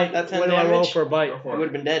those A 10, bite. that 10 What do I roll damage, for a bite? Go I for would it.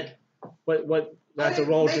 have been dead. What? I have to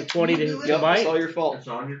roll to 20 to Yep, bite? it's all your fault. It's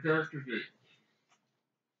on your character sheet.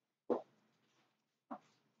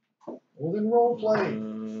 Well, then role play.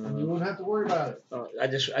 You won't have to worry about it. I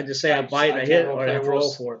just say I bite and I I hit, can't or I have to roleplay roll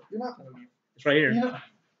worse. for it. You're not. It's right here. You know,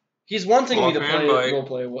 He's wanting me to Offhand play bite.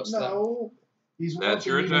 roleplay. What's that? no. He's That's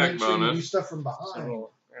wanting your you to attack make sure you bonus. do stuff from So, behind.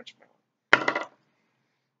 roll.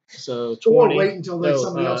 So Or 20. wait until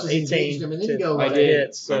somebody else has 18 engaged him and then to go I like did that.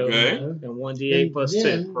 hit, so Okay. and 1d8 plus 2.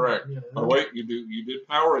 Then, Correct. you know, Oh wait, you did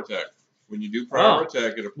power attack. When you do power Oh.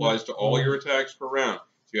 attack, it applies to all your attacks per round.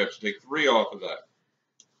 So you have to take 3 off of that.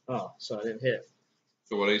 Oh, so I didn't hit.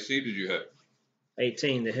 So what AC did you hit?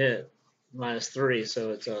 18 to hit, -3,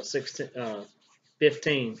 so it's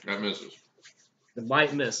 15. That misses. The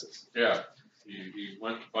bite misses. Yeah. He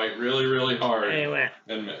went to fight really, really hard Anyway,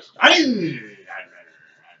 and missed.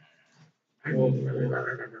 wolf,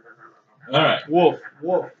 All right. wolf.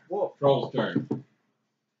 Troll's turn.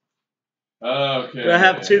 Okay. Do I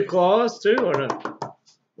have 2 claws too, or no?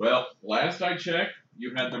 Well, last I checked,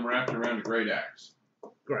 you had them wrapped around a great axe.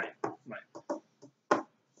 Great.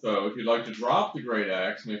 So if you'd like to drop the great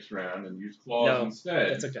axe next round and use claws No,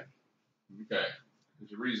 instead, That's okay. okay.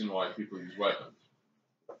 There's a reason why people use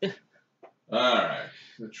weapons. Alright.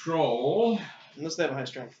 The troll Unless they have a high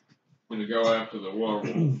strength. is going to go after the werewolf.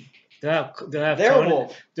 Do I have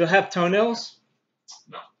Werewolf. Do I have toenails?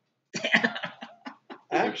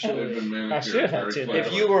 Actually, They've been manicured I should have very to. cleverly.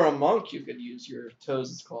 if you were a monk, you could use your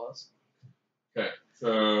toes as claws. Okay,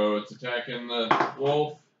 so it's attacking the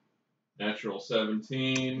wolf. Natural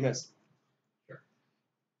 17. Miss. Sure.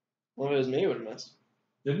 Well, if it was me, it would have missed.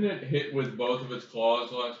 Didn't it hit with both of its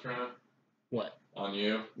claws last round? What? On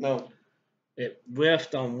you? No, It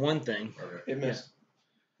whiffed on one thing. Okay. it missed.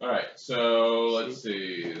 Alright, so let's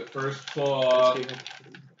see. The first claw.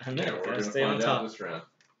 I know. Yeah, we're Gotta going to stay on find out top. this round.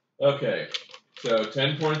 Okay, so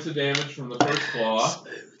 10 points of damage from the first claw.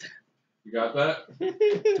 Smooth. You got that?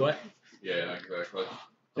 Do I? Yeah, exactly.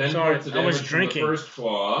 I'm 10 sorry, points of I was damage from drinking. the first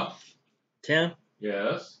claw. 10?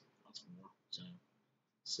 Yes. That's more. So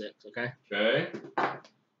 6. Okay. Okay.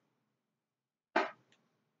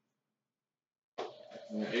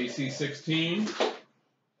 AC 16.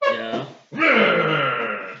 Yeah.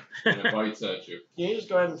 And it bites at you. Can you just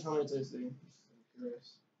go ahead and tell me it's AC? I'm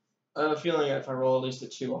curious. I have a feeling if I roll at least a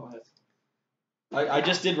 2, I'll hit. I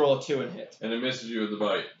just did roll a 2 and hit. And it misses you with the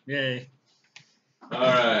bite. Yay.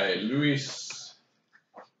 Alright, Luis.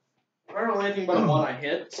 If I roll anything but a 1, I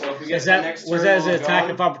hit. So if we get Is to the that next was turn, that his while attack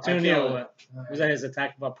gone, of opportunity I kill or it. what? Was that his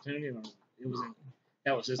attack of opportunity or it was?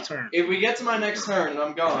 That was his turn. If we get to my next turn and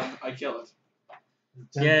I'm gone, I kill it.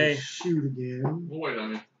 Attempt to Yay. shoot again. We'll wait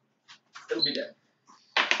on you. It'll be dead.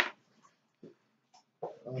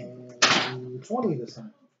 20 this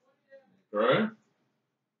time. Alright.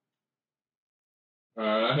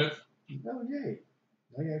 Alright. Oh, yay.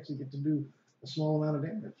 I actually get to do a small amount of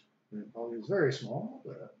damage. It probably is very small,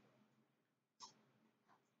 but.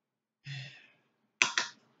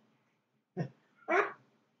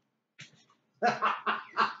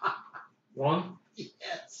 One.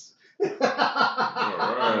 Yes. Alright.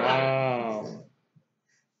 Wow.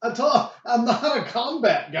 I'm not a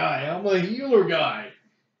combat guy. I'm a healer guy.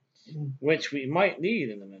 Which we might need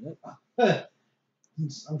in a minute.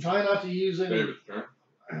 I'm trying not to use any. David's turn.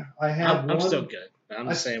 I have I'm one. still good. But I'm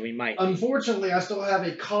just saying we might. Unfortunately, I still have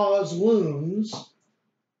a cause wounds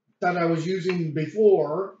that I was using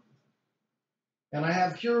before, and I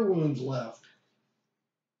have cure wounds left.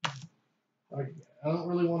 I don't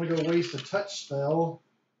really want to go waste a touch spell.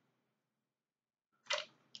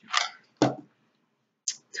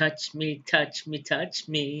 Touch me, touch me, touch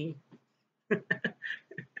me.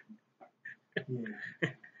 Yeah.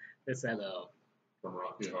 That's that From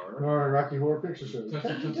Rocky Horror. Or Rocky Horror Picture Show.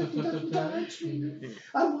 Touch me.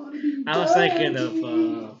 I want to be I was thinking touchy.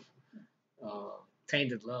 of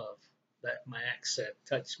Tainted Love. That my ex said,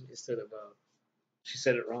 touch me instead of she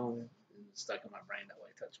said it wrong. It's stuck in my brain that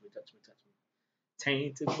way. Touch me, touch me, touch me.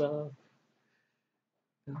 Tainted Love.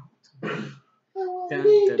 I want to Dun,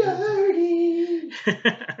 be dun, dun, dun. dirty.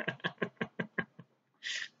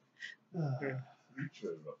 Reach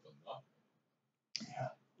it up the knot.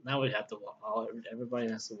 Now we have to watch. Everybody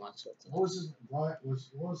has to watch that. What was his Black? What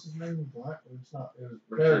was his name? Black? It's not. It was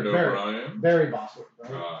Richard Barry O'Brien. Barry Bostwick,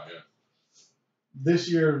 right? Yeah.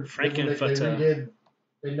 This year, Frankenfurter.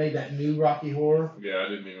 they made that new Rocky Horror. Yeah, I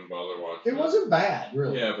didn't even bother watching It wasn't bad,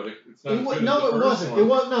 really. Yeah, but it's not as good No, as the it first wasn't. one. It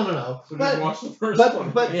was no. So But just watch the first one.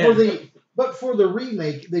 but Yeah. for the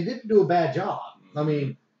remake, they didn't do a bad job. I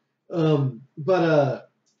mean,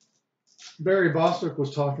 Barry Bostwick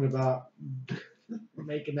was talking about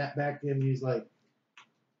making that back then. He's like,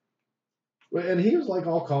 well, and he was like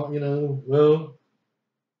all calm, well,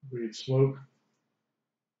 we'd smoke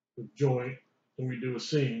a joint and we'd do a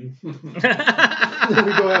scene. Then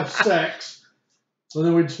we'd go have sex. So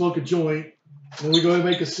then we'd smoke a joint. Then we'd go and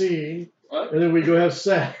make a scene. What? And then we'd go have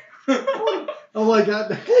sex. I'm like,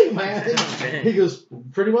 hey, man. He goes,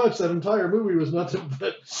 pretty much that entire movie was nothing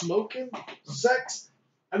but smoking, sex,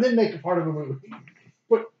 and then make a part of a movie.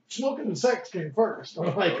 But smoking and sex came first.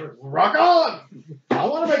 I'm like, rock on. I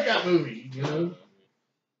want to make that movie,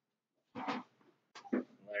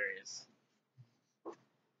 Hilarious.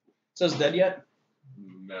 So it's dead yet?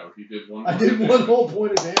 No, he did one. I did one whole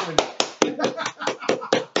point of damage.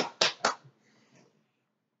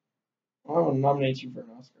 I want to nominate you for an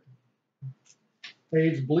Oscar. Hey,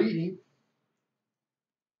 it's bleeding.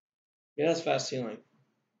 Yeah, that's fast healing.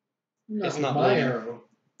 It's not my bleeding. arrow.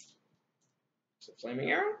 Is it flaming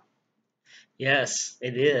arrow? Yes,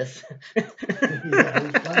 it is. Yeah,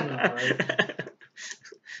 he's flaming, all right.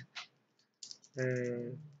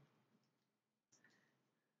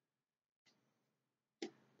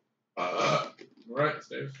 Alright, it's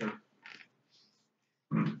Dave's turn.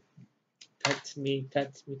 Touch me,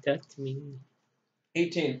 touch me, touch me.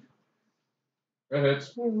 18. That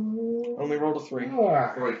hits. Only rolled a 3.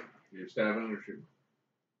 Wait, you're stabbing or shooting?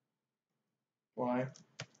 Why?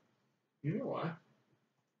 You know why?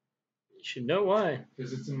 You should know why.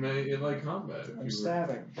 Because it's in melee combat. If I'm you were-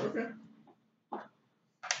 stabbing. Okay.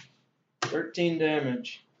 13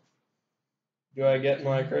 damage. Do I get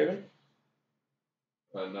my Craven?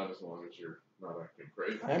 Not as long as you're not acting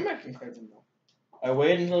great. I am acting Craven though. I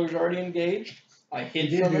wait until he's already engaged. I He hit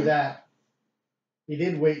did from do him. that. He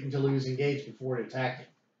did wait until he was engaged before he attacked him.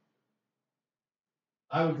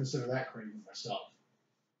 I would consider that crazy myself.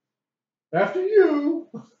 After you.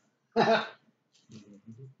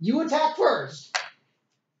 You attack first.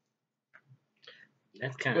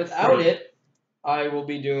 That's kind of Without it, I will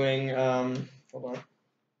be doing hold on.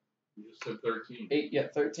 You just said 13.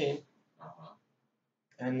 13. Uh-huh.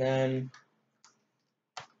 And then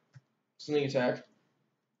sneak attack.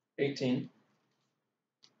 18.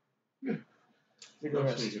 Flick of the No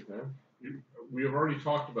wrist. sneak attack. We have already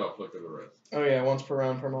talked about Flick of the Wrist. Oh yeah, once per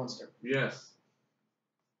round per monster. Yes.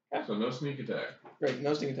 Okay. So no sneak attack. Great,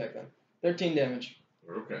 no sneak attack then. 13 damage.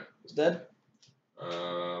 Okay. He's dead.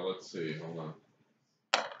 Let's see. Hold on.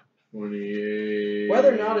 28.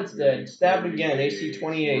 Whether or not it's dead, stabbed again, AC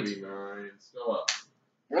 28. 49. Still up.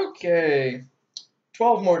 Okay.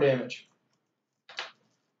 12 more damage.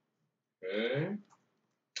 Okay.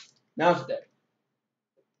 Now it's dead.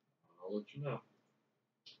 I'll let you know.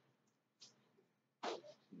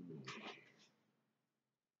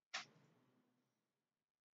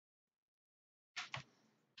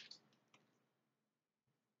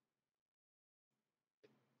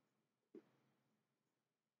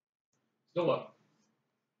 Still up.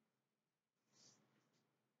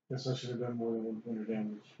 Guess I should have done more than 100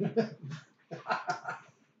 damage.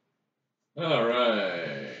 All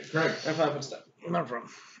right. Craig. I'm 5 foot step. no problem.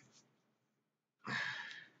 I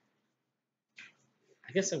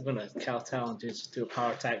guess I'm gonna kowtow and just do a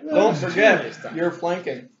power attack. Don't this forget, time. you're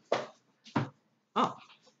flanking. I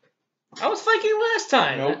was flanking last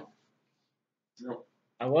time. Nope. Nope.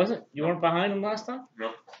 I wasn't. You weren't behind him last time.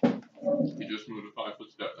 Nope. You just moved a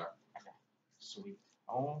 5-foot step back. Sweet.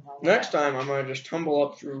 Oh, my Next God. time, I'm going to just tumble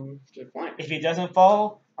up through the flank. If he doesn't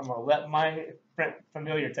fall, I'm gonna let my friend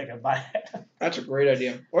familiar take a bite. That's a great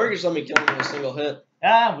idea. Or you can just let me kill him with a single hit.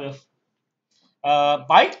 Ah, whiff.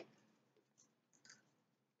 Bite.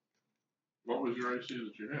 What was your AC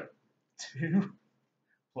that you had? 2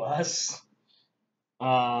 plus.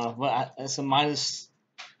 Well, it's a minus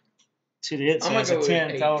 2 to hit, so I'm gonna it's a go with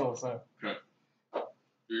 10 8. total. So Do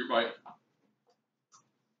your bite.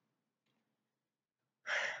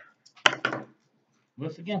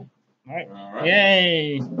 whiff again. All right. All right.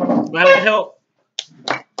 Yay! Glad I could help.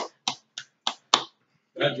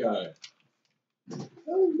 Bad guy.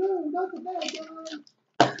 Oh no, not the bad guy.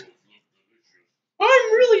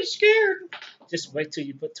 I'm really scared. Just wait till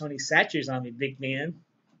you put Tony Satchers on me, big man.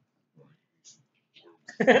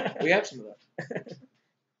 We have some of that.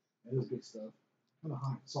 That is good stuff. Kind of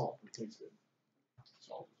high in salt, but it tastes good.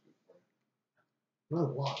 Salt is good for Not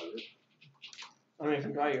a lot of it. I mean, it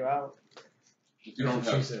can dry you out. you. If you don't That's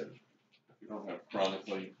what have she said. If you don't have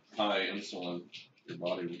chronically high insulin, your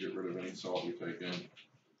body will get rid of any salt you take in.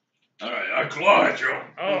 Alright, I claw at you.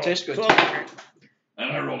 Oh, It tastes good. cool.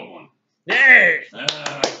 And I roll a 1. Yay! And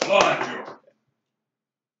I claw at you.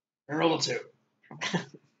 And roll a 2.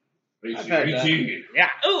 AC I've had that. 18. Yeah.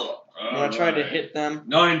 Ooh. I'm gonna try to hit them.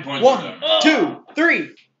 9 points 1, of damage. Oh. 2,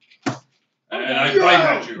 3. And I bite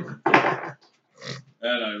at you. And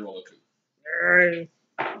I roll a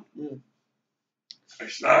 2. I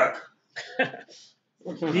suck. You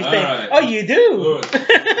think? Alright. Oh, you do. Lewis.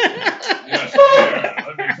 Yes, yeah,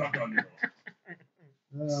 let me suck on you.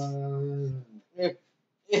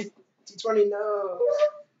 T20, no.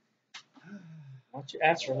 Why don't you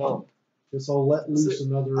ask for help? Guess I'll let loose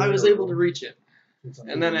another. I was able to reach it. Since I'm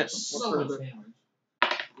and then doing it- so what's much further? damage.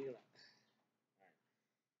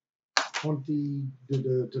 20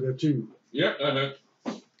 to 2. Yep, that hit.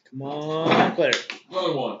 Come on, Claire.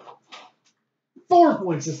 Another 1. 4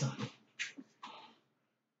 points this time.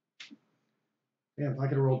 Yeah, if I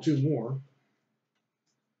could have rolled 2 more,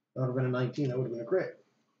 that would have been a 19. That would have been a crit.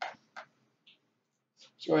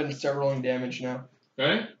 Let's go ahead and start rolling damage now.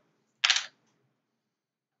 Okay?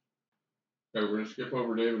 Okay, we're gonna skip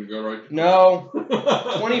over David and go right to No.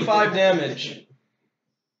 25 damage.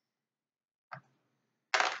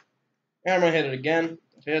 And I'm gonna hit it again.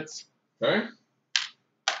 It hits. Okay?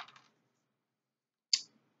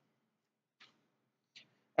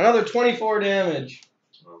 Another 24 damage.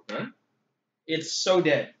 Okay. It's so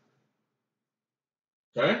dead.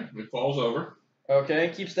 Okay, it falls over.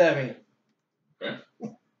 Okay, keep stabbing it. Okay.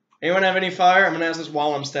 Anyone have any fire? I'm gonna ask this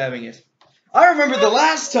while I'm stabbing it. I remember the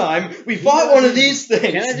last time we fought one of these things.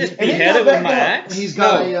 Can I just and it behead got it with back my up. axe? He's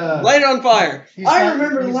got No, a. light it on fire. He's I got-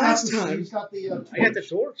 remember he's got last the- time. He's got the. I got the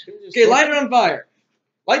torch. Okay, light it on fire.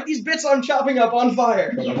 Light these bits I'm chopping up on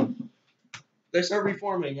fire. They start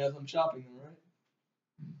reforming as I'm chopping them,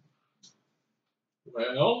 right?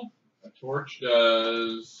 Well, a torch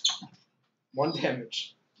does. 1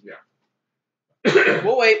 damage. Yeah.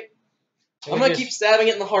 We'll wait. Can I'm we gonna just- keep stabbing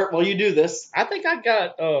it in the heart while you do this. I think I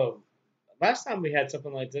got. Last time we had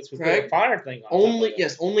something like this, we put Craig? a fire thing on. top Only of it.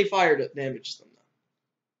 yes, only fire damages them.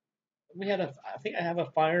 We had a. I think I have a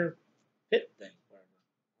fire pit thing.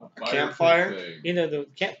 A fire campfire? thing. You know the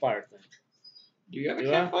campfire thing. Do you have a Do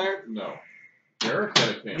I? campfire? No. Derek had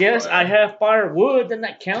a campfire. Yes, I have firewood. Doesn't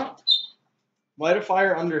that count? Light a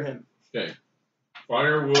fire under him. Okay.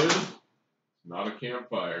 Firewood, not a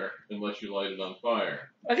campfire unless you light it on fire.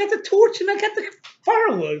 I got the torch and I got the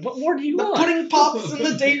firewood. What more do you The want? pudding pops and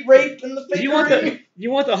the date rape and the Do you want fakery. you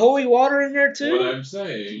want the holy water in there too? What I'm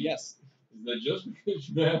saying Yes. is that just because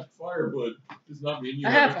you have firewood does not mean you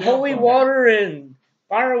I have have a holy campfire. water and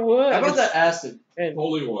firewood. How about that acid? And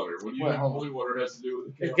Holy water. What do you Wait, think hold on. holy water has to do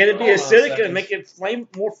with the it's campfire? gonna be Hold on a acidic second. and make it flame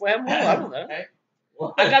more flammable. I don't know. Okay.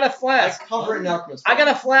 What? I got a I flask. cover it in alchemist. I got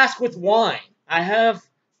a flask with wine. I have.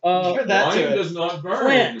 Give that Wine to it. does not burn.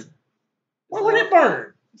 Flint. Why would it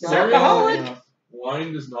burn? It's It's not alcoholic. enough.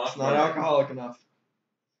 Wine does not It's burn. not alcoholic enough.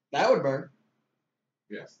 That would burn.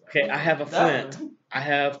 Yes. that Okay, would I burn. have a That flint. I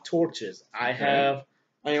have torches. I Okay. have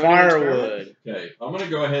Anyone have an experiment? firewood. Okay, I'm gonna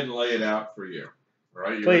go ahead and lay it out for you. All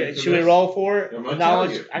right. You ready Wait, for should we this? roll for it? I'm gonna Knowledge.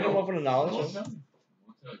 tell you. I can No. roll for the I knowledge. won't tell you. I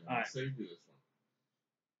won't tell you. I'm gonna Alright. save you this one.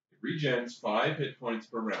 It regens 5 hit points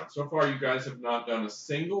per round. So far, you guys have not done a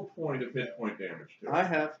single point of hit point damage to it. I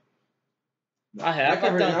have. I have. I covered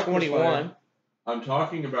I've it done up with 21. I'm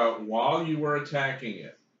talking about while you were attacking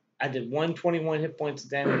it. I did 121 hit points of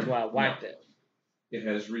damage while I whacked it. It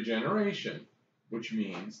has regeneration, which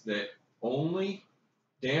means that only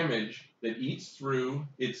damage that eats through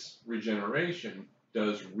its regeneration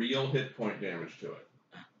does real hit point damage to it.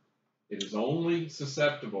 It is only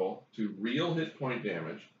susceptible to real hit point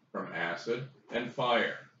damage from acid and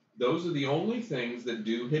fire. Those are the only things that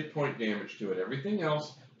do hit point damage to it. Everything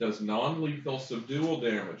else does non-lethal subdual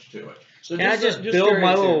damage to it. So Can I just build curious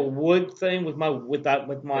my here. little wood thing with my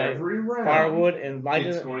Every round, firewood and light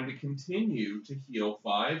it's it? going to continue to heal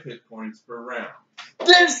 5 hit points per round.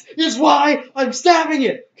 This is why I'm stabbing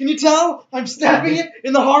it. Can you tell? I'm stabbing it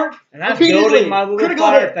in the heart. And I'm repeatedly. building my little Critical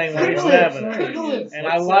fire hit. thing when you're Critical hit. stabbing it. Critical hit. And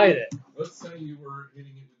I light it. Let's say you were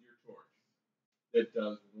hitting it with your torch. It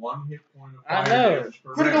does 1 hit point of I fire know. damage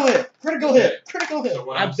per Critical round. hit. Critical hit. Critical hit. So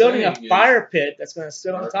what I'm building a saying is, fire pit that's going to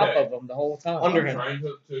sit on top Okay. of them the whole time. Under I'm him. trying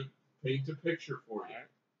to paint a picture for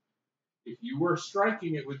you. If you were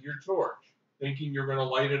striking it with your torch, thinking you're going to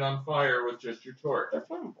light it on fire with just your torch, They're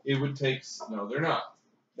flammable. it would take. No, they're not.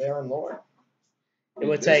 They are in lore. It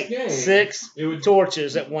would In take this game, 6 It would.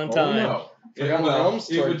 torches at one Oh, time. no. Forgotten Well, Realms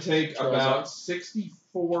it would torch- take torch about out.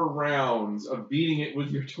 64 rounds of beating it with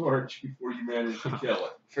your torch before you manage to kill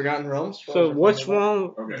it. Forgotten Realms. So what's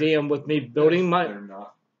wrong, Okay. DM, with me building my... They're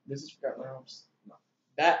not. This is Forgotten Realms. No.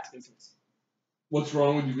 That is. What's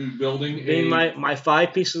wrong with you building Being my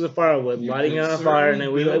 5 pieces of firewood, You lighting it can on fire, and then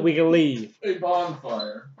certainly we can leave. a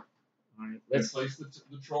bonfire Alright, and let's, place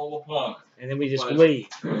the troll upon it? and then we just But- leave.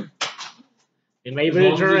 And maybe As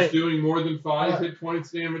long as turn it's it. doing more than 5 hit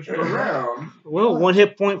points damage per round. Well, 1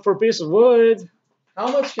 hit point for a piece of wood.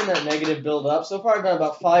 How much can that negative build up? So far, I've done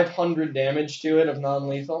about 500 damage to it of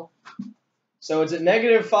non-lethal. So it's at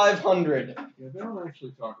negative 500. Yeah, they don't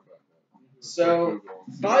actually talk about that. So,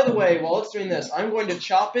 by the way, while it's doing this, I'm going to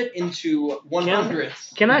chop it into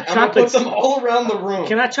 100ths. Can I I'm going chop to put its? them all around the room.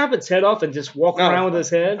 Can I chop its head off and just walk No. around with its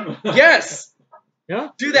head? Yes! Yeah.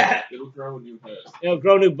 Do that! It'll grow a new head It'll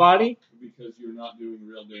grow a new body. because you're not doing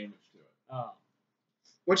real damage to it. Oh.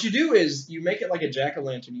 What you do is you make it like a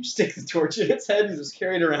jack-o'-lantern. You stick the torch in its head and just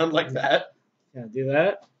carry it around like that. Can I do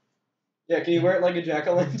that? Yeah, can you wear it like a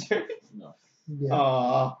jack-o'-lantern? No.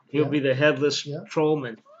 Yeah. He'll be the headless Yeah.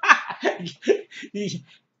 trollman. Are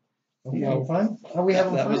we having fun? Are we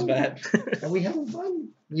having that fun? was bad. Are we having fun?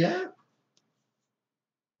 Yeah.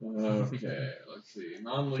 Okay, let's see.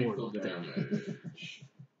 Non-lethal damage.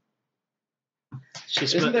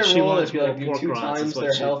 Isn't their she rule wants if you more like do pork 2 rinds, times that's what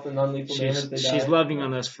their she- health and non-lethal damage, they she's die? loving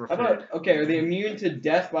on us for How food. about, okay, are they immune to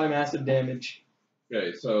death by massive damage?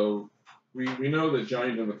 Okay, so we know that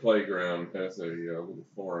Giant in the Playground has a little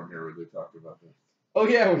forum here where they talk about this. Oh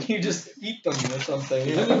yeah, when you just eat them or something.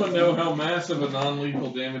 Does anyone know how massive a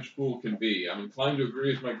non-lethal damage pool can be? I'm inclined to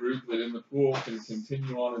agree with my group that in the pool can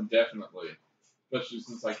continue on indefinitely, especially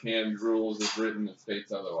since I can rules as written and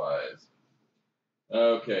states otherwise.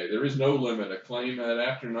 Okay, there is no limit. A claim that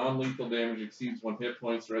after non-lethal damage exceeds 1 hit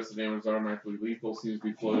points, the rest of the damage is automatically lethal seems to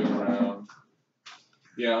be floating around.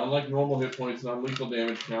 Yeah, unlike normal hit points, non-lethal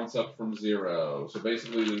damage counts up from 0. So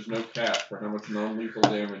basically, there's no cap for how much non-lethal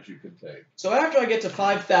damage you can take. So after I get to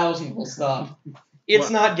 5,000, we'll stop. It's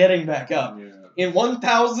not getting back up. Yeah. In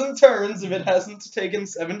 1,000 turns, if it hasn't taken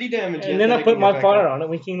 70 damage yet, And then I it put can my get back fire up. on it.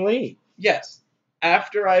 We can leave. Yes.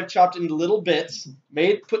 After I've chopped it into little bits,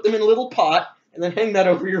 put them in a little pot, and then hang that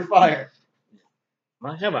over your fire.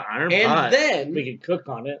 Might have an iron And pot. then, We can cook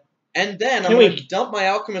on it. I'm Can going we- to dump my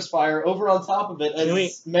alchemist fire over on top of it and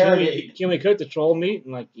Can marinate. we cook the troll meat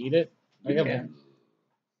and like eat it? Like You a- can.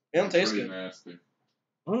 It don't taste Pretty good. nasty.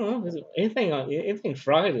 I don't know. Anything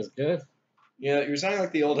fried is good. Yeah, you're sounding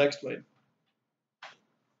like the old X-Blade.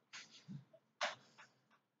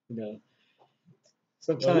 You know.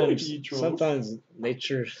 I like Sometimes, to eat trolls. sometimes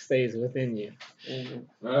nature stays within you.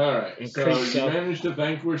 Alright, And so creeps you up. managed to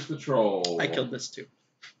vanquish the troll. I killed this too.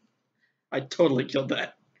 I totally killed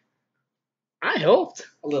that. I helped.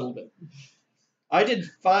 A little bit. I did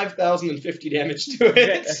 5,050 damage to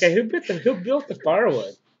it. Okay, who built the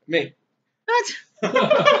firewood? Me. What?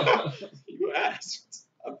 You asked.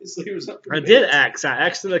 Obviously, it was up for I me. did axe. I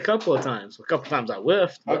axed it a couple of times. A couple times I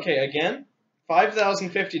whiffed. but- Okay, again.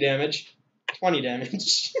 5,050 damage. 20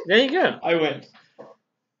 damage. There you go. I win.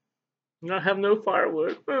 I have no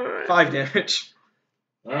firewood. 5 damage.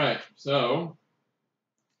 Alright, so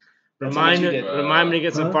That's how much Remind you me did. to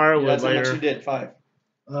get some Huh? firewood That's how much later. you did. 5.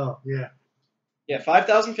 Oh, yeah. Yeah,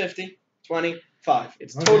 5,050, 20, 5.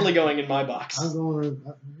 It's Okay. totally going in my box. I'm going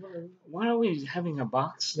to. Why are we having a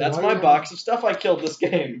box? That's Why my do you box of stuff I killed this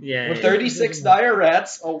game. Yeah. What yeah. 36 dire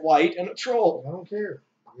rats, a white, and a troll. I don't care.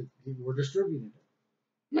 We're distributing it.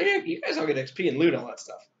 Oh, yeah, you guys all get XP and loot all that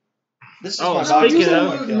stuff. This is Oh, my box speaking of stuff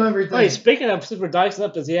of- I and killed. everything. Wait, speaking of super dicing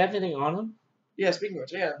up, does he have anything on him? Yeah, speaking of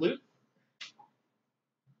which, yeah, loot.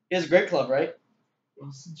 He has a great club, right?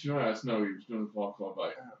 well, since you asked, no, he was doing a claw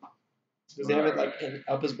bite. Does he have it like Right.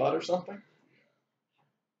 up his butt or something?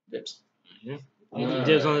 Dips. Alright.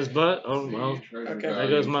 Dibs on his butt? Oh, See, well. treasure Okay. There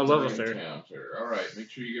goes my value love for affair. encounter. Alright, make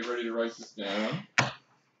sure you get ready to write this down.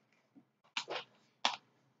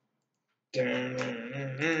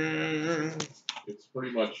 It's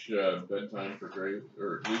pretty much bedtime for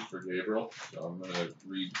or at least for Gabriel, so I'm gonna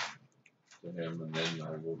read to him and then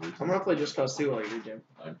I will read. I'm gonna play Just Cause 2 while you read, Jim.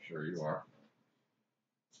 I'm sure you are.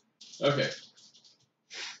 Okay.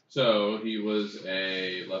 So he was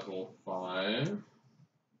a level 5.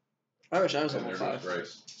 I wish I was And level there goes 5.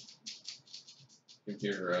 Grace. You can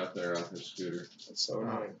hear her out there on her scooter. That's so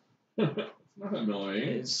annoying. It's not annoying. It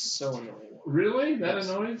is so annoying. Really? That Yes.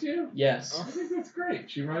 annoys you? Yes. I think that's great.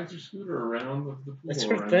 She rides her scooter around the pool. That's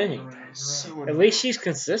her around, thing. around, around. So At annoying. least she's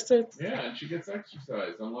consistent. Yeah, and she gets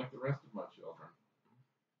exercise, unlike the rest of my children.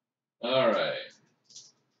 Alright.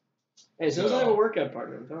 Hey, as soon as I have a workout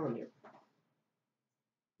partner, I'm telling you.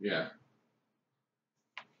 Yeah.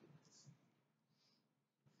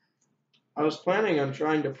 I was planning on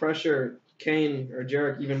trying to pressure Kane or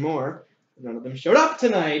Jarek even more. But none of them showed up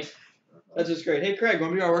tonight. That's just great. Hey, Craig,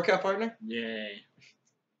 want to be our workout partner? Yay.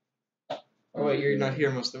 Oh, wait, you're not here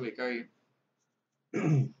most of the week, are you?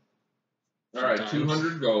 Alright, Sometimes.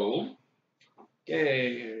 200 gold.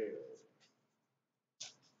 Okay.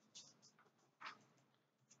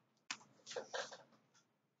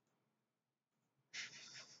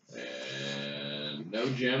 And no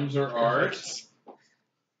gems or art.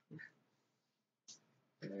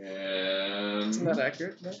 And Isn't that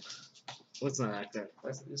accurate? No? What's not accurate?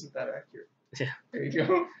 Isn't that accurate? Yeah. There you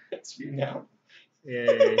go. That's you now.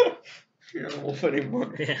 Yay. You're not a wolf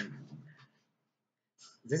anymore. Yeah.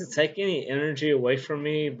 Does it take any energy away from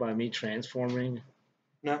me by me transforming?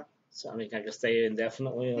 No. So I mean, I can stay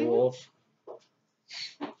indefinitely a Mhm. wolf.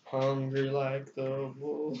 Hungry like the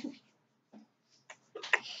wolf.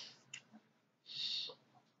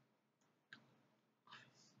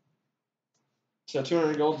 So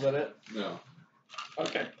 200 gold, is that it? no.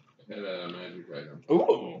 Okay. I had a magic item.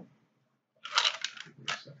 Ooh.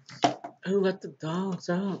 Who let the dogs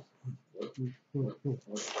out? What?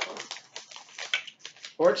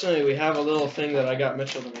 Fortunately, we have a little thing that I got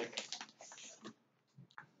Mitchell to make.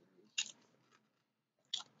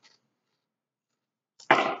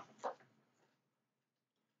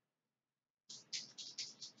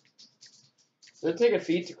 Does it take a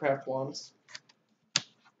feat to craft wands?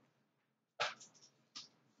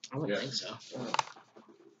 I would Yeah. think so. Oh.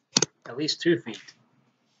 At least 2 feet.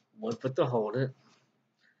 One foot to hold it,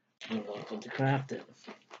 and 1 foot to craft it.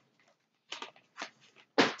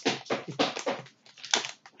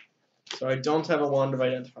 So I don't have a wand of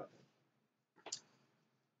identify.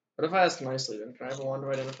 What if I ask nicely then? Can I have a wand of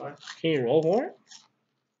identify? Can you roll for it?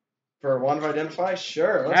 For a wand of identify?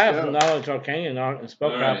 Sure, I let's have go. knowledge arcane and art and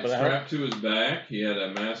spellcraft, Alright, but I hope. strapped to his back, he had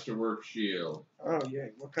a masterwork shield. Oh, yeah.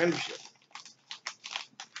 What kind of shit?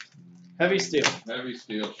 Heavy steel. Heavy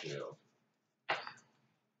steel shield.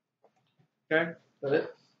 Okay, is that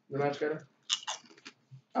it? The magic item?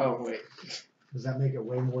 Oh, wait. Does that make it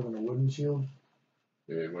way more than a wooden shield?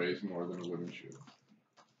 It weighs more than a wooden shield.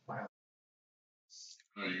 Wow.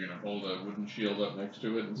 Are you gonna hold a wooden shield up next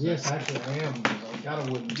to it? And say, Yes, actually I am. Because I got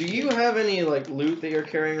a wooden. Do you have any, like, loot that you're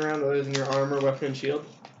carrying around other than your armor, weapon, and shield?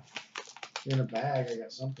 In a bag, I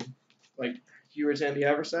got something. Hewer's Andy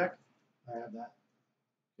Haversack? I have that.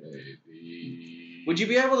 Okay, the... Would you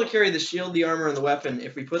be able to carry the shield, the armor, and the weapon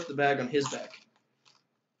if we put the bag on his back?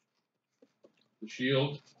 The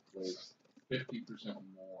shield weighs 50% more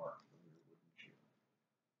than your wooden shield.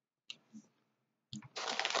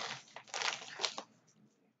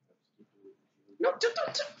 No,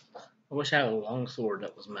 I wish I had a long sword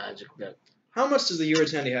that was magic. That How much does the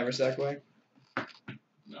Hewer's Andy Haversack weigh?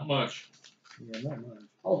 Not much. Yeah, not much.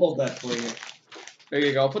 I'll hold that for you. There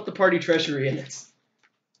you go. I'll put the party treasury in it.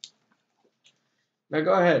 Now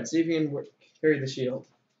go ahead. See if you can carry the shield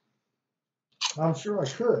I'm sure I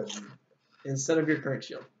could. instead of your current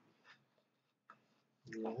shield.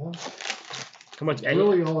 Yeah. how much?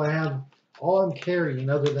 Really, all I'm carrying,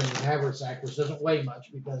 other than the haversack, which doesn't weigh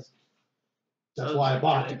much because that's why I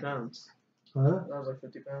bought 50 it. pounds. Huh? That was like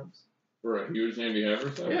 50 pounds. For a huge Andy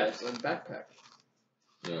Haversack? Yeah, it's a backpack.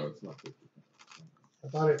 No, it's not 50. I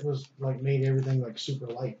thought it was like made everything like super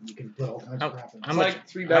light. And you can put all kinds of crap in. It's How much- like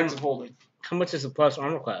 3 bags how- of holding. How much is the plus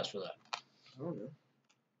armor class for that? I don't know.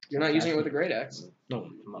 You're not using it with a great axe. No,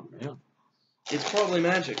 yeah. It's probably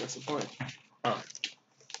magic. That's the point. Oh.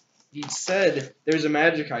 He said there's a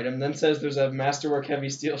magic item, then says there's a masterwork heavy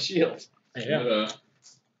steel shield. Yeah.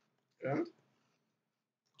 Yeah.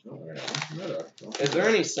 Meta. Is there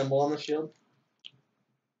any symbol on the shield?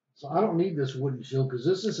 So I don't need this wooden shield because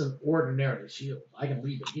this is an ordinary shield. I can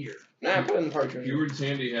leave it here. Nah, put it in the party treasury. Heward's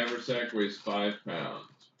Handy Haversack weighs 5 pounds.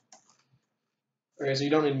 Okay, so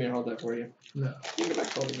you don't need me to hold that for you. No. You can go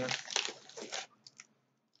back holding that.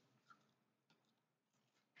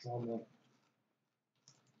 So I'm gonna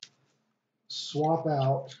swap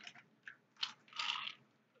out.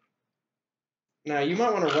 Now, you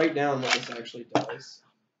might want to write down what this actually does.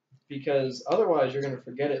 Because otherwise you're going to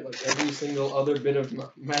forget it like every single other bit of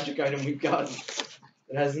magic item we've gotten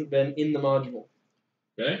that hasn't been in the module.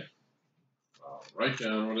 Okay? Write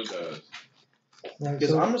down what it does. Right,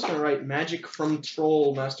 Because so I'm just going to write magic from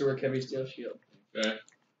Troll Masterwork Heavy Steel Shield. Okay?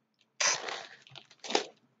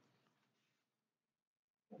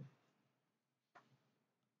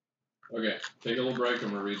 Okay, take a little break. I'm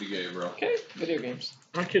gonna read the game, bro. Okay, video games.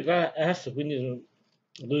 Aren't you glad I asked if we need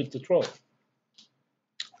to loot the troll?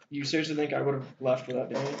 You seriously think I would have left without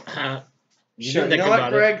doing it? You Sure, didn't you think know what,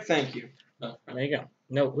 about Greg? Thank you. There you go.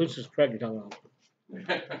 No, who's this Craig you're talking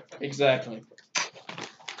about? Exactly.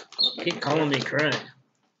 Keep calling me Craig.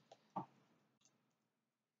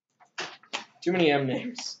 Too many M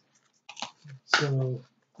names. so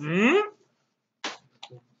Hmm?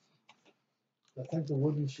 I think the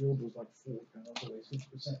wooden shield was like 4 pounds, so it's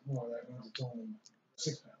 6% more. That means it's only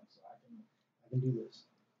 6 pounds. So I can do this.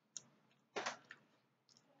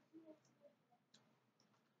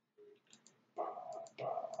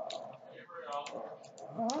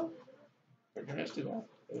 Wait, can I just do that?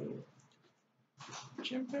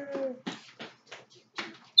 Jumper.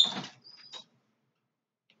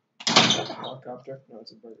 Is that a helicopter? No,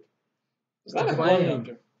 it's a bird. Is that a Plane.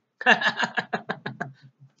 helicopter?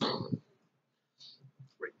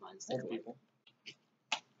 Great minds think Old alike. people.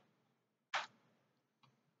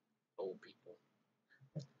 Old people.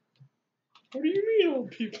 What do you mean,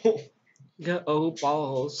 old people? Got old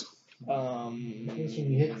balls. I guess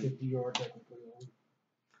when you hit 50, you are technically old.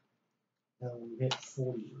 Now when you hit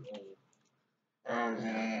 40, you're old.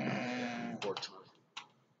 Unfortunately.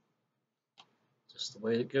 Just the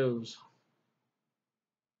way it goes.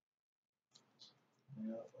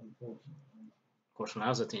 Yeah, unfortunately. Of course, when I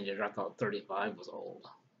was a teenager, I thought 35 was old.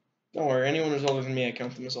 Don't worry, anyone who's older than me, I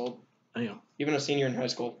count them as old. Damn. Even a senior in high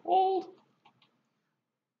school. Old.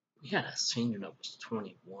 We had a senior that was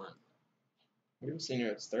 21. We have a senior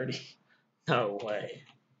that's 30. No way.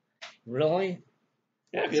 Really?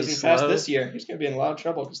 Yeah, if he Is he doesn't pass slow? this year, he's going to be in a lot of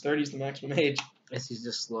trouble because 30 is the maximum age. Guess he's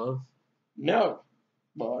just slow. No.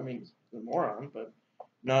 Well, I mean, he's a moron, but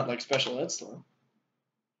not like special ed slow.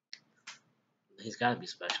 He's got to be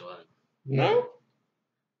special ed. No,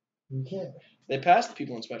 You can't. they passed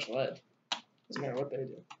people in special ed. Doesn't matter what they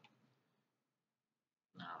do.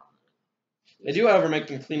 No. They do, however, make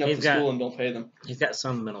them clean up He's the got- school and don't pay them. He's got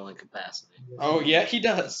some mental incapacity. Oh yeah, he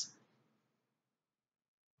does.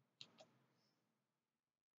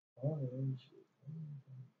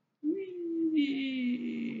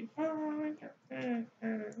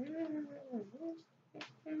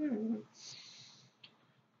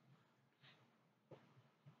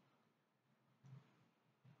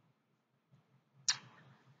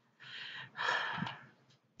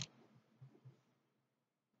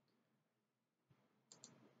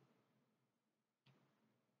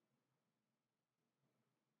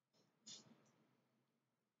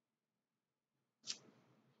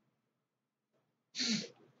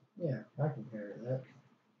 Yeah, I can carry that.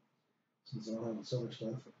 Since I don't have the silver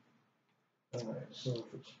stuff. Alright, so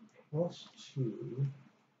if it's +2,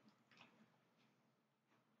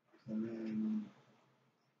 and then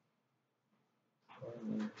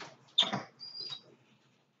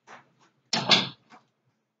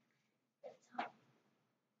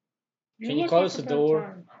Can you close the door?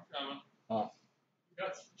 I'm coming. Oh. You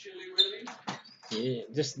got some chili ready? Yeah,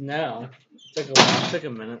 just now. Took a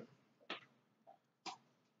minute.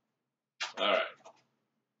 All right.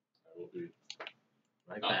 I will be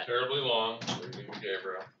Like not that. terribly long. Leaving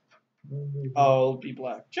Gabriel. I'll be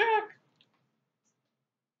black. Jack.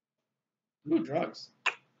 Ooh, drugs.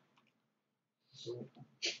 So,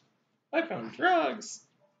 I found drugs.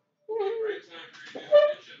 Great time for you to get in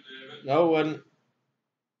the kitchen, David. No, it wouldn't.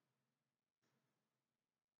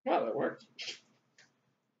 Wow, that worked.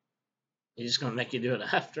 He's just gonna make you do it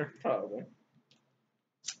after. Probably.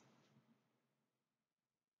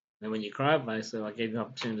 And when you cry, I said I gave you the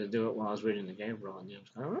opportunity to do it while I was reading the Gabriel, and you was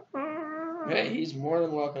kind of. Hey, he's more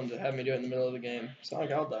than welcome to have me do it in the middle of the game. It's not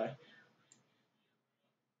like I'll die.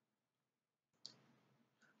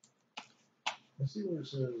 I see where it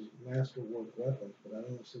says masterwork weapons, but I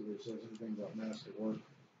don't see where it says anything about masterwork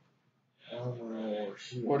armor or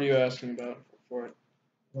shield. What are you asking about for it?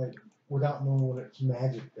 Like, without knowing what its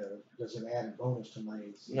magic does it add a bonus to my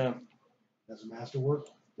AC? No. That's a masterwork?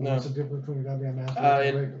 Then No. What's the difference between a goddamn masterwork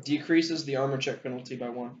and regular? It decreases the armor check penalty by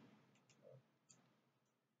 1.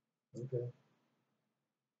 Okay.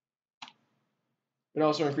 It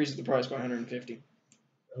also increases the price by 150.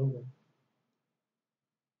 Okay.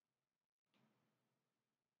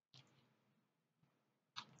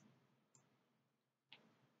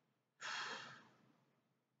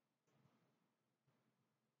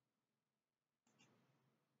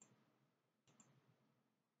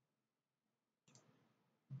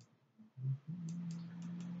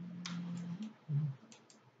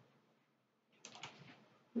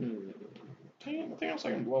 Damn, nothing else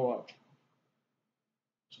I can blow up.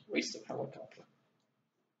 It's a waste of helicopter.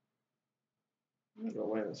 I'm gonna go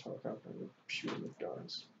away this helicopter and shoot him with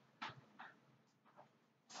guns.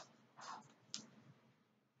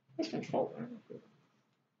 That's control, right?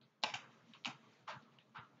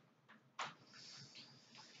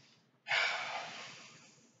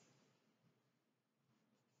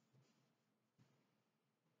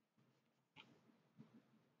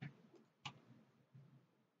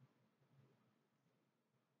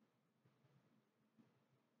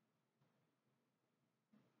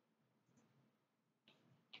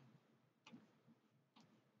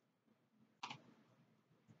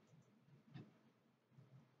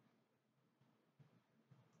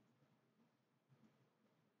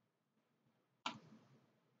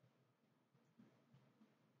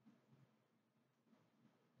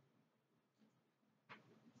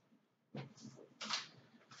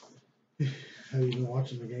 Have you been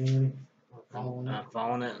watching the game or following it? I'm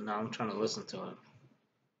following it, and now I'm trying to listen to it.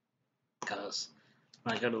 Because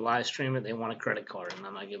when I go to live stream it, they want a credit card, and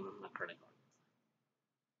I'm not giving them my credit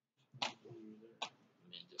card. I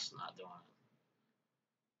mean, just not doing it.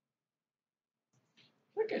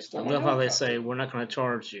 I think I stole I my love how they helicopter. say, we're not going to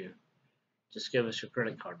charge you. Just give us your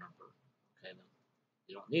credit card number. Okay, then.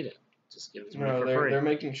 You don't need it. Just give it to me No, for they're free. they're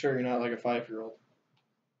making sure you're not like a 5-year-old.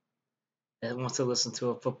 It wants to listen to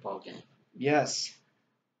a football game. Yes.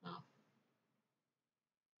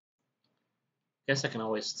 Guess I can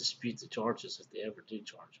always dispute the charges if they ever do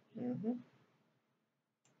charge me. Mm-hmm.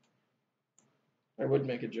 I would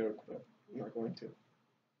make a joke, but I'm not going to.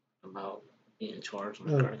 About being charged on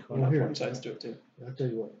No, a credit card. well, here. Porn sites do it too. I'll tell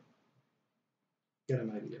you what. Get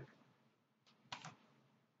an idea.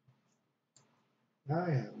 I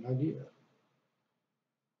have an idea.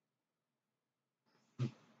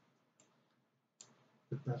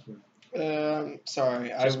 Good password.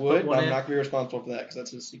 Sorry, I Just put would, one but I'm in. not gonna be responsible for that because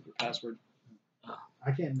that's his secret password.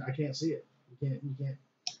 I can't see it. You You can't.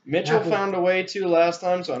 Mitchell Apple- found a way to last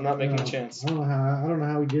time, so I'm not making No, a chance. I don't know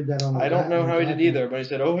how he did that on. I don't know how he did Apple. either, but he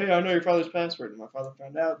said, "Oh, hey, I know your father's password." And my father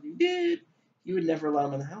found out he did. He would never allow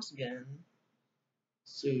him in the house again.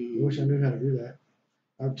 So. I wish I knew how to do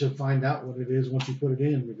that. To find out what it is once you put it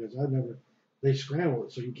in, because I've never. They scramble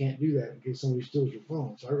it so you can't do that in case somebody steals your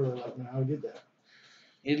phone. So I really like to know how he did that.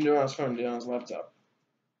 He didn't do it on his phone, he did it on his laptop.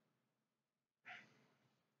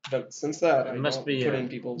 But since that, It I must don't be put a- in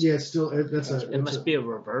people's. Yeah, it's still that's a. It must be a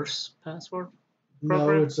reverse password. No,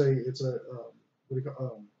 program? it's a what do you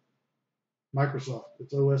call Microsoft.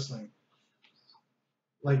 It's OS thing.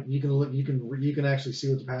 Like you can look, you can actually see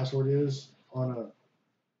what the password is on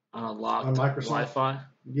On a locked On Microsoft? Wi-Fi.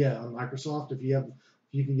 on Microsoft. If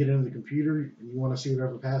you can get into the computer and you want to see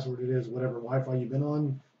whatever password it is, whatever Wi-Fi you've been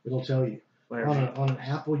on, it'll tell you. Where On, have, on an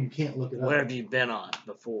Apple, you can't look it you, up. where have you been on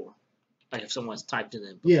before? Like if someone's typed it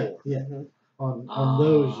in Yeah, before. yeah. Mhm. On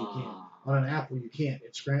those you can. Ah. On an Apple, you can't.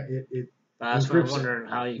 It That's what I'm encrypts it. wondering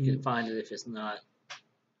how you can find it if it's not.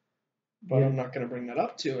 But Yeah. I'm not going to bring that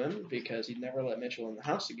up to him because he'd never let Mitchell in the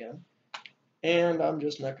house again. And I'm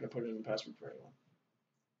just not going to put in a password for anyone.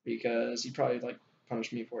 Because he'd probably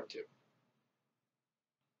punish me for it too.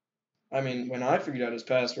 I mean, when I figured out his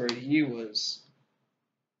password, he was,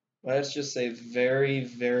 let's just say, very,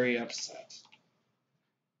 very upset.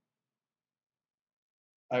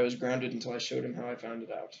 I was grounded until I showed him how I found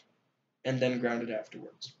it out. And then grounded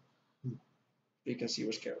afterwards. Because he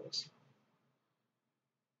was careless.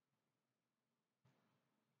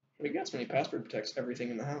 What he gets when he password protects everything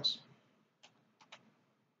in the house.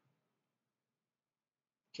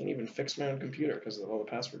 Can't even fix my own computer because of all the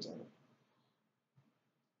passwords on it.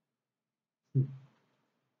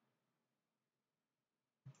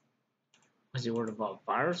 Is he worried about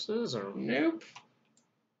viruses or? Nope.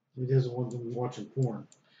 He doesn't want them watching porn.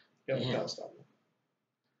 Gotta Yeah. stop me.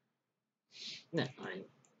 No, I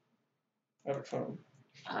have a phone.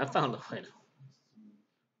 I found a way to.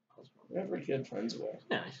 Every kid finds a way.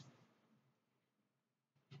 Yeah.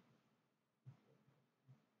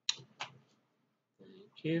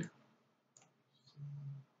 Thank you.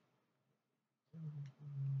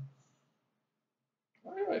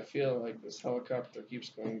 Why do I feel like this helicopter keeps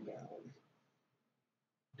going down?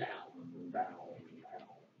 Down, down, down.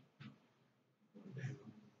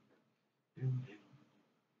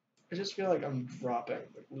 I just feel like I'm dropping,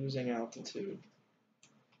 losing altitude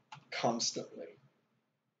constantly.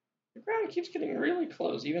 The ground keeps getting really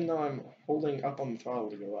close, even though I'm holding up on the throttle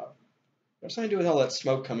to go up. What's something to do with all that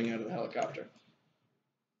smoke coming out of the helicopter?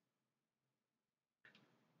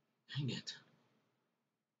 Dang it.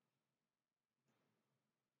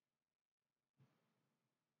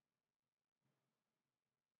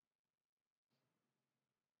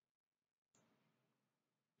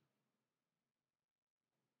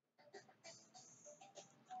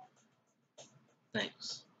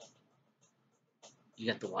 Thanks.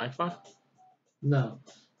 You got the Wi-Fi? No,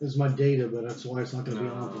 this is my data, but that's why it's not going to be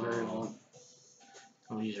on for very No. long.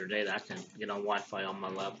 Don't use your data. I can get on Wi-Fi on my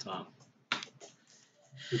laptop.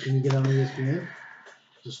 But can you get on ESPN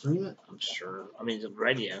to stream it? I'm sure. I mean, the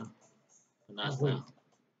radio, but not Oh, wait. now.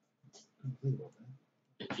 I didn't think about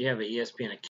that. If you have an ESPN account.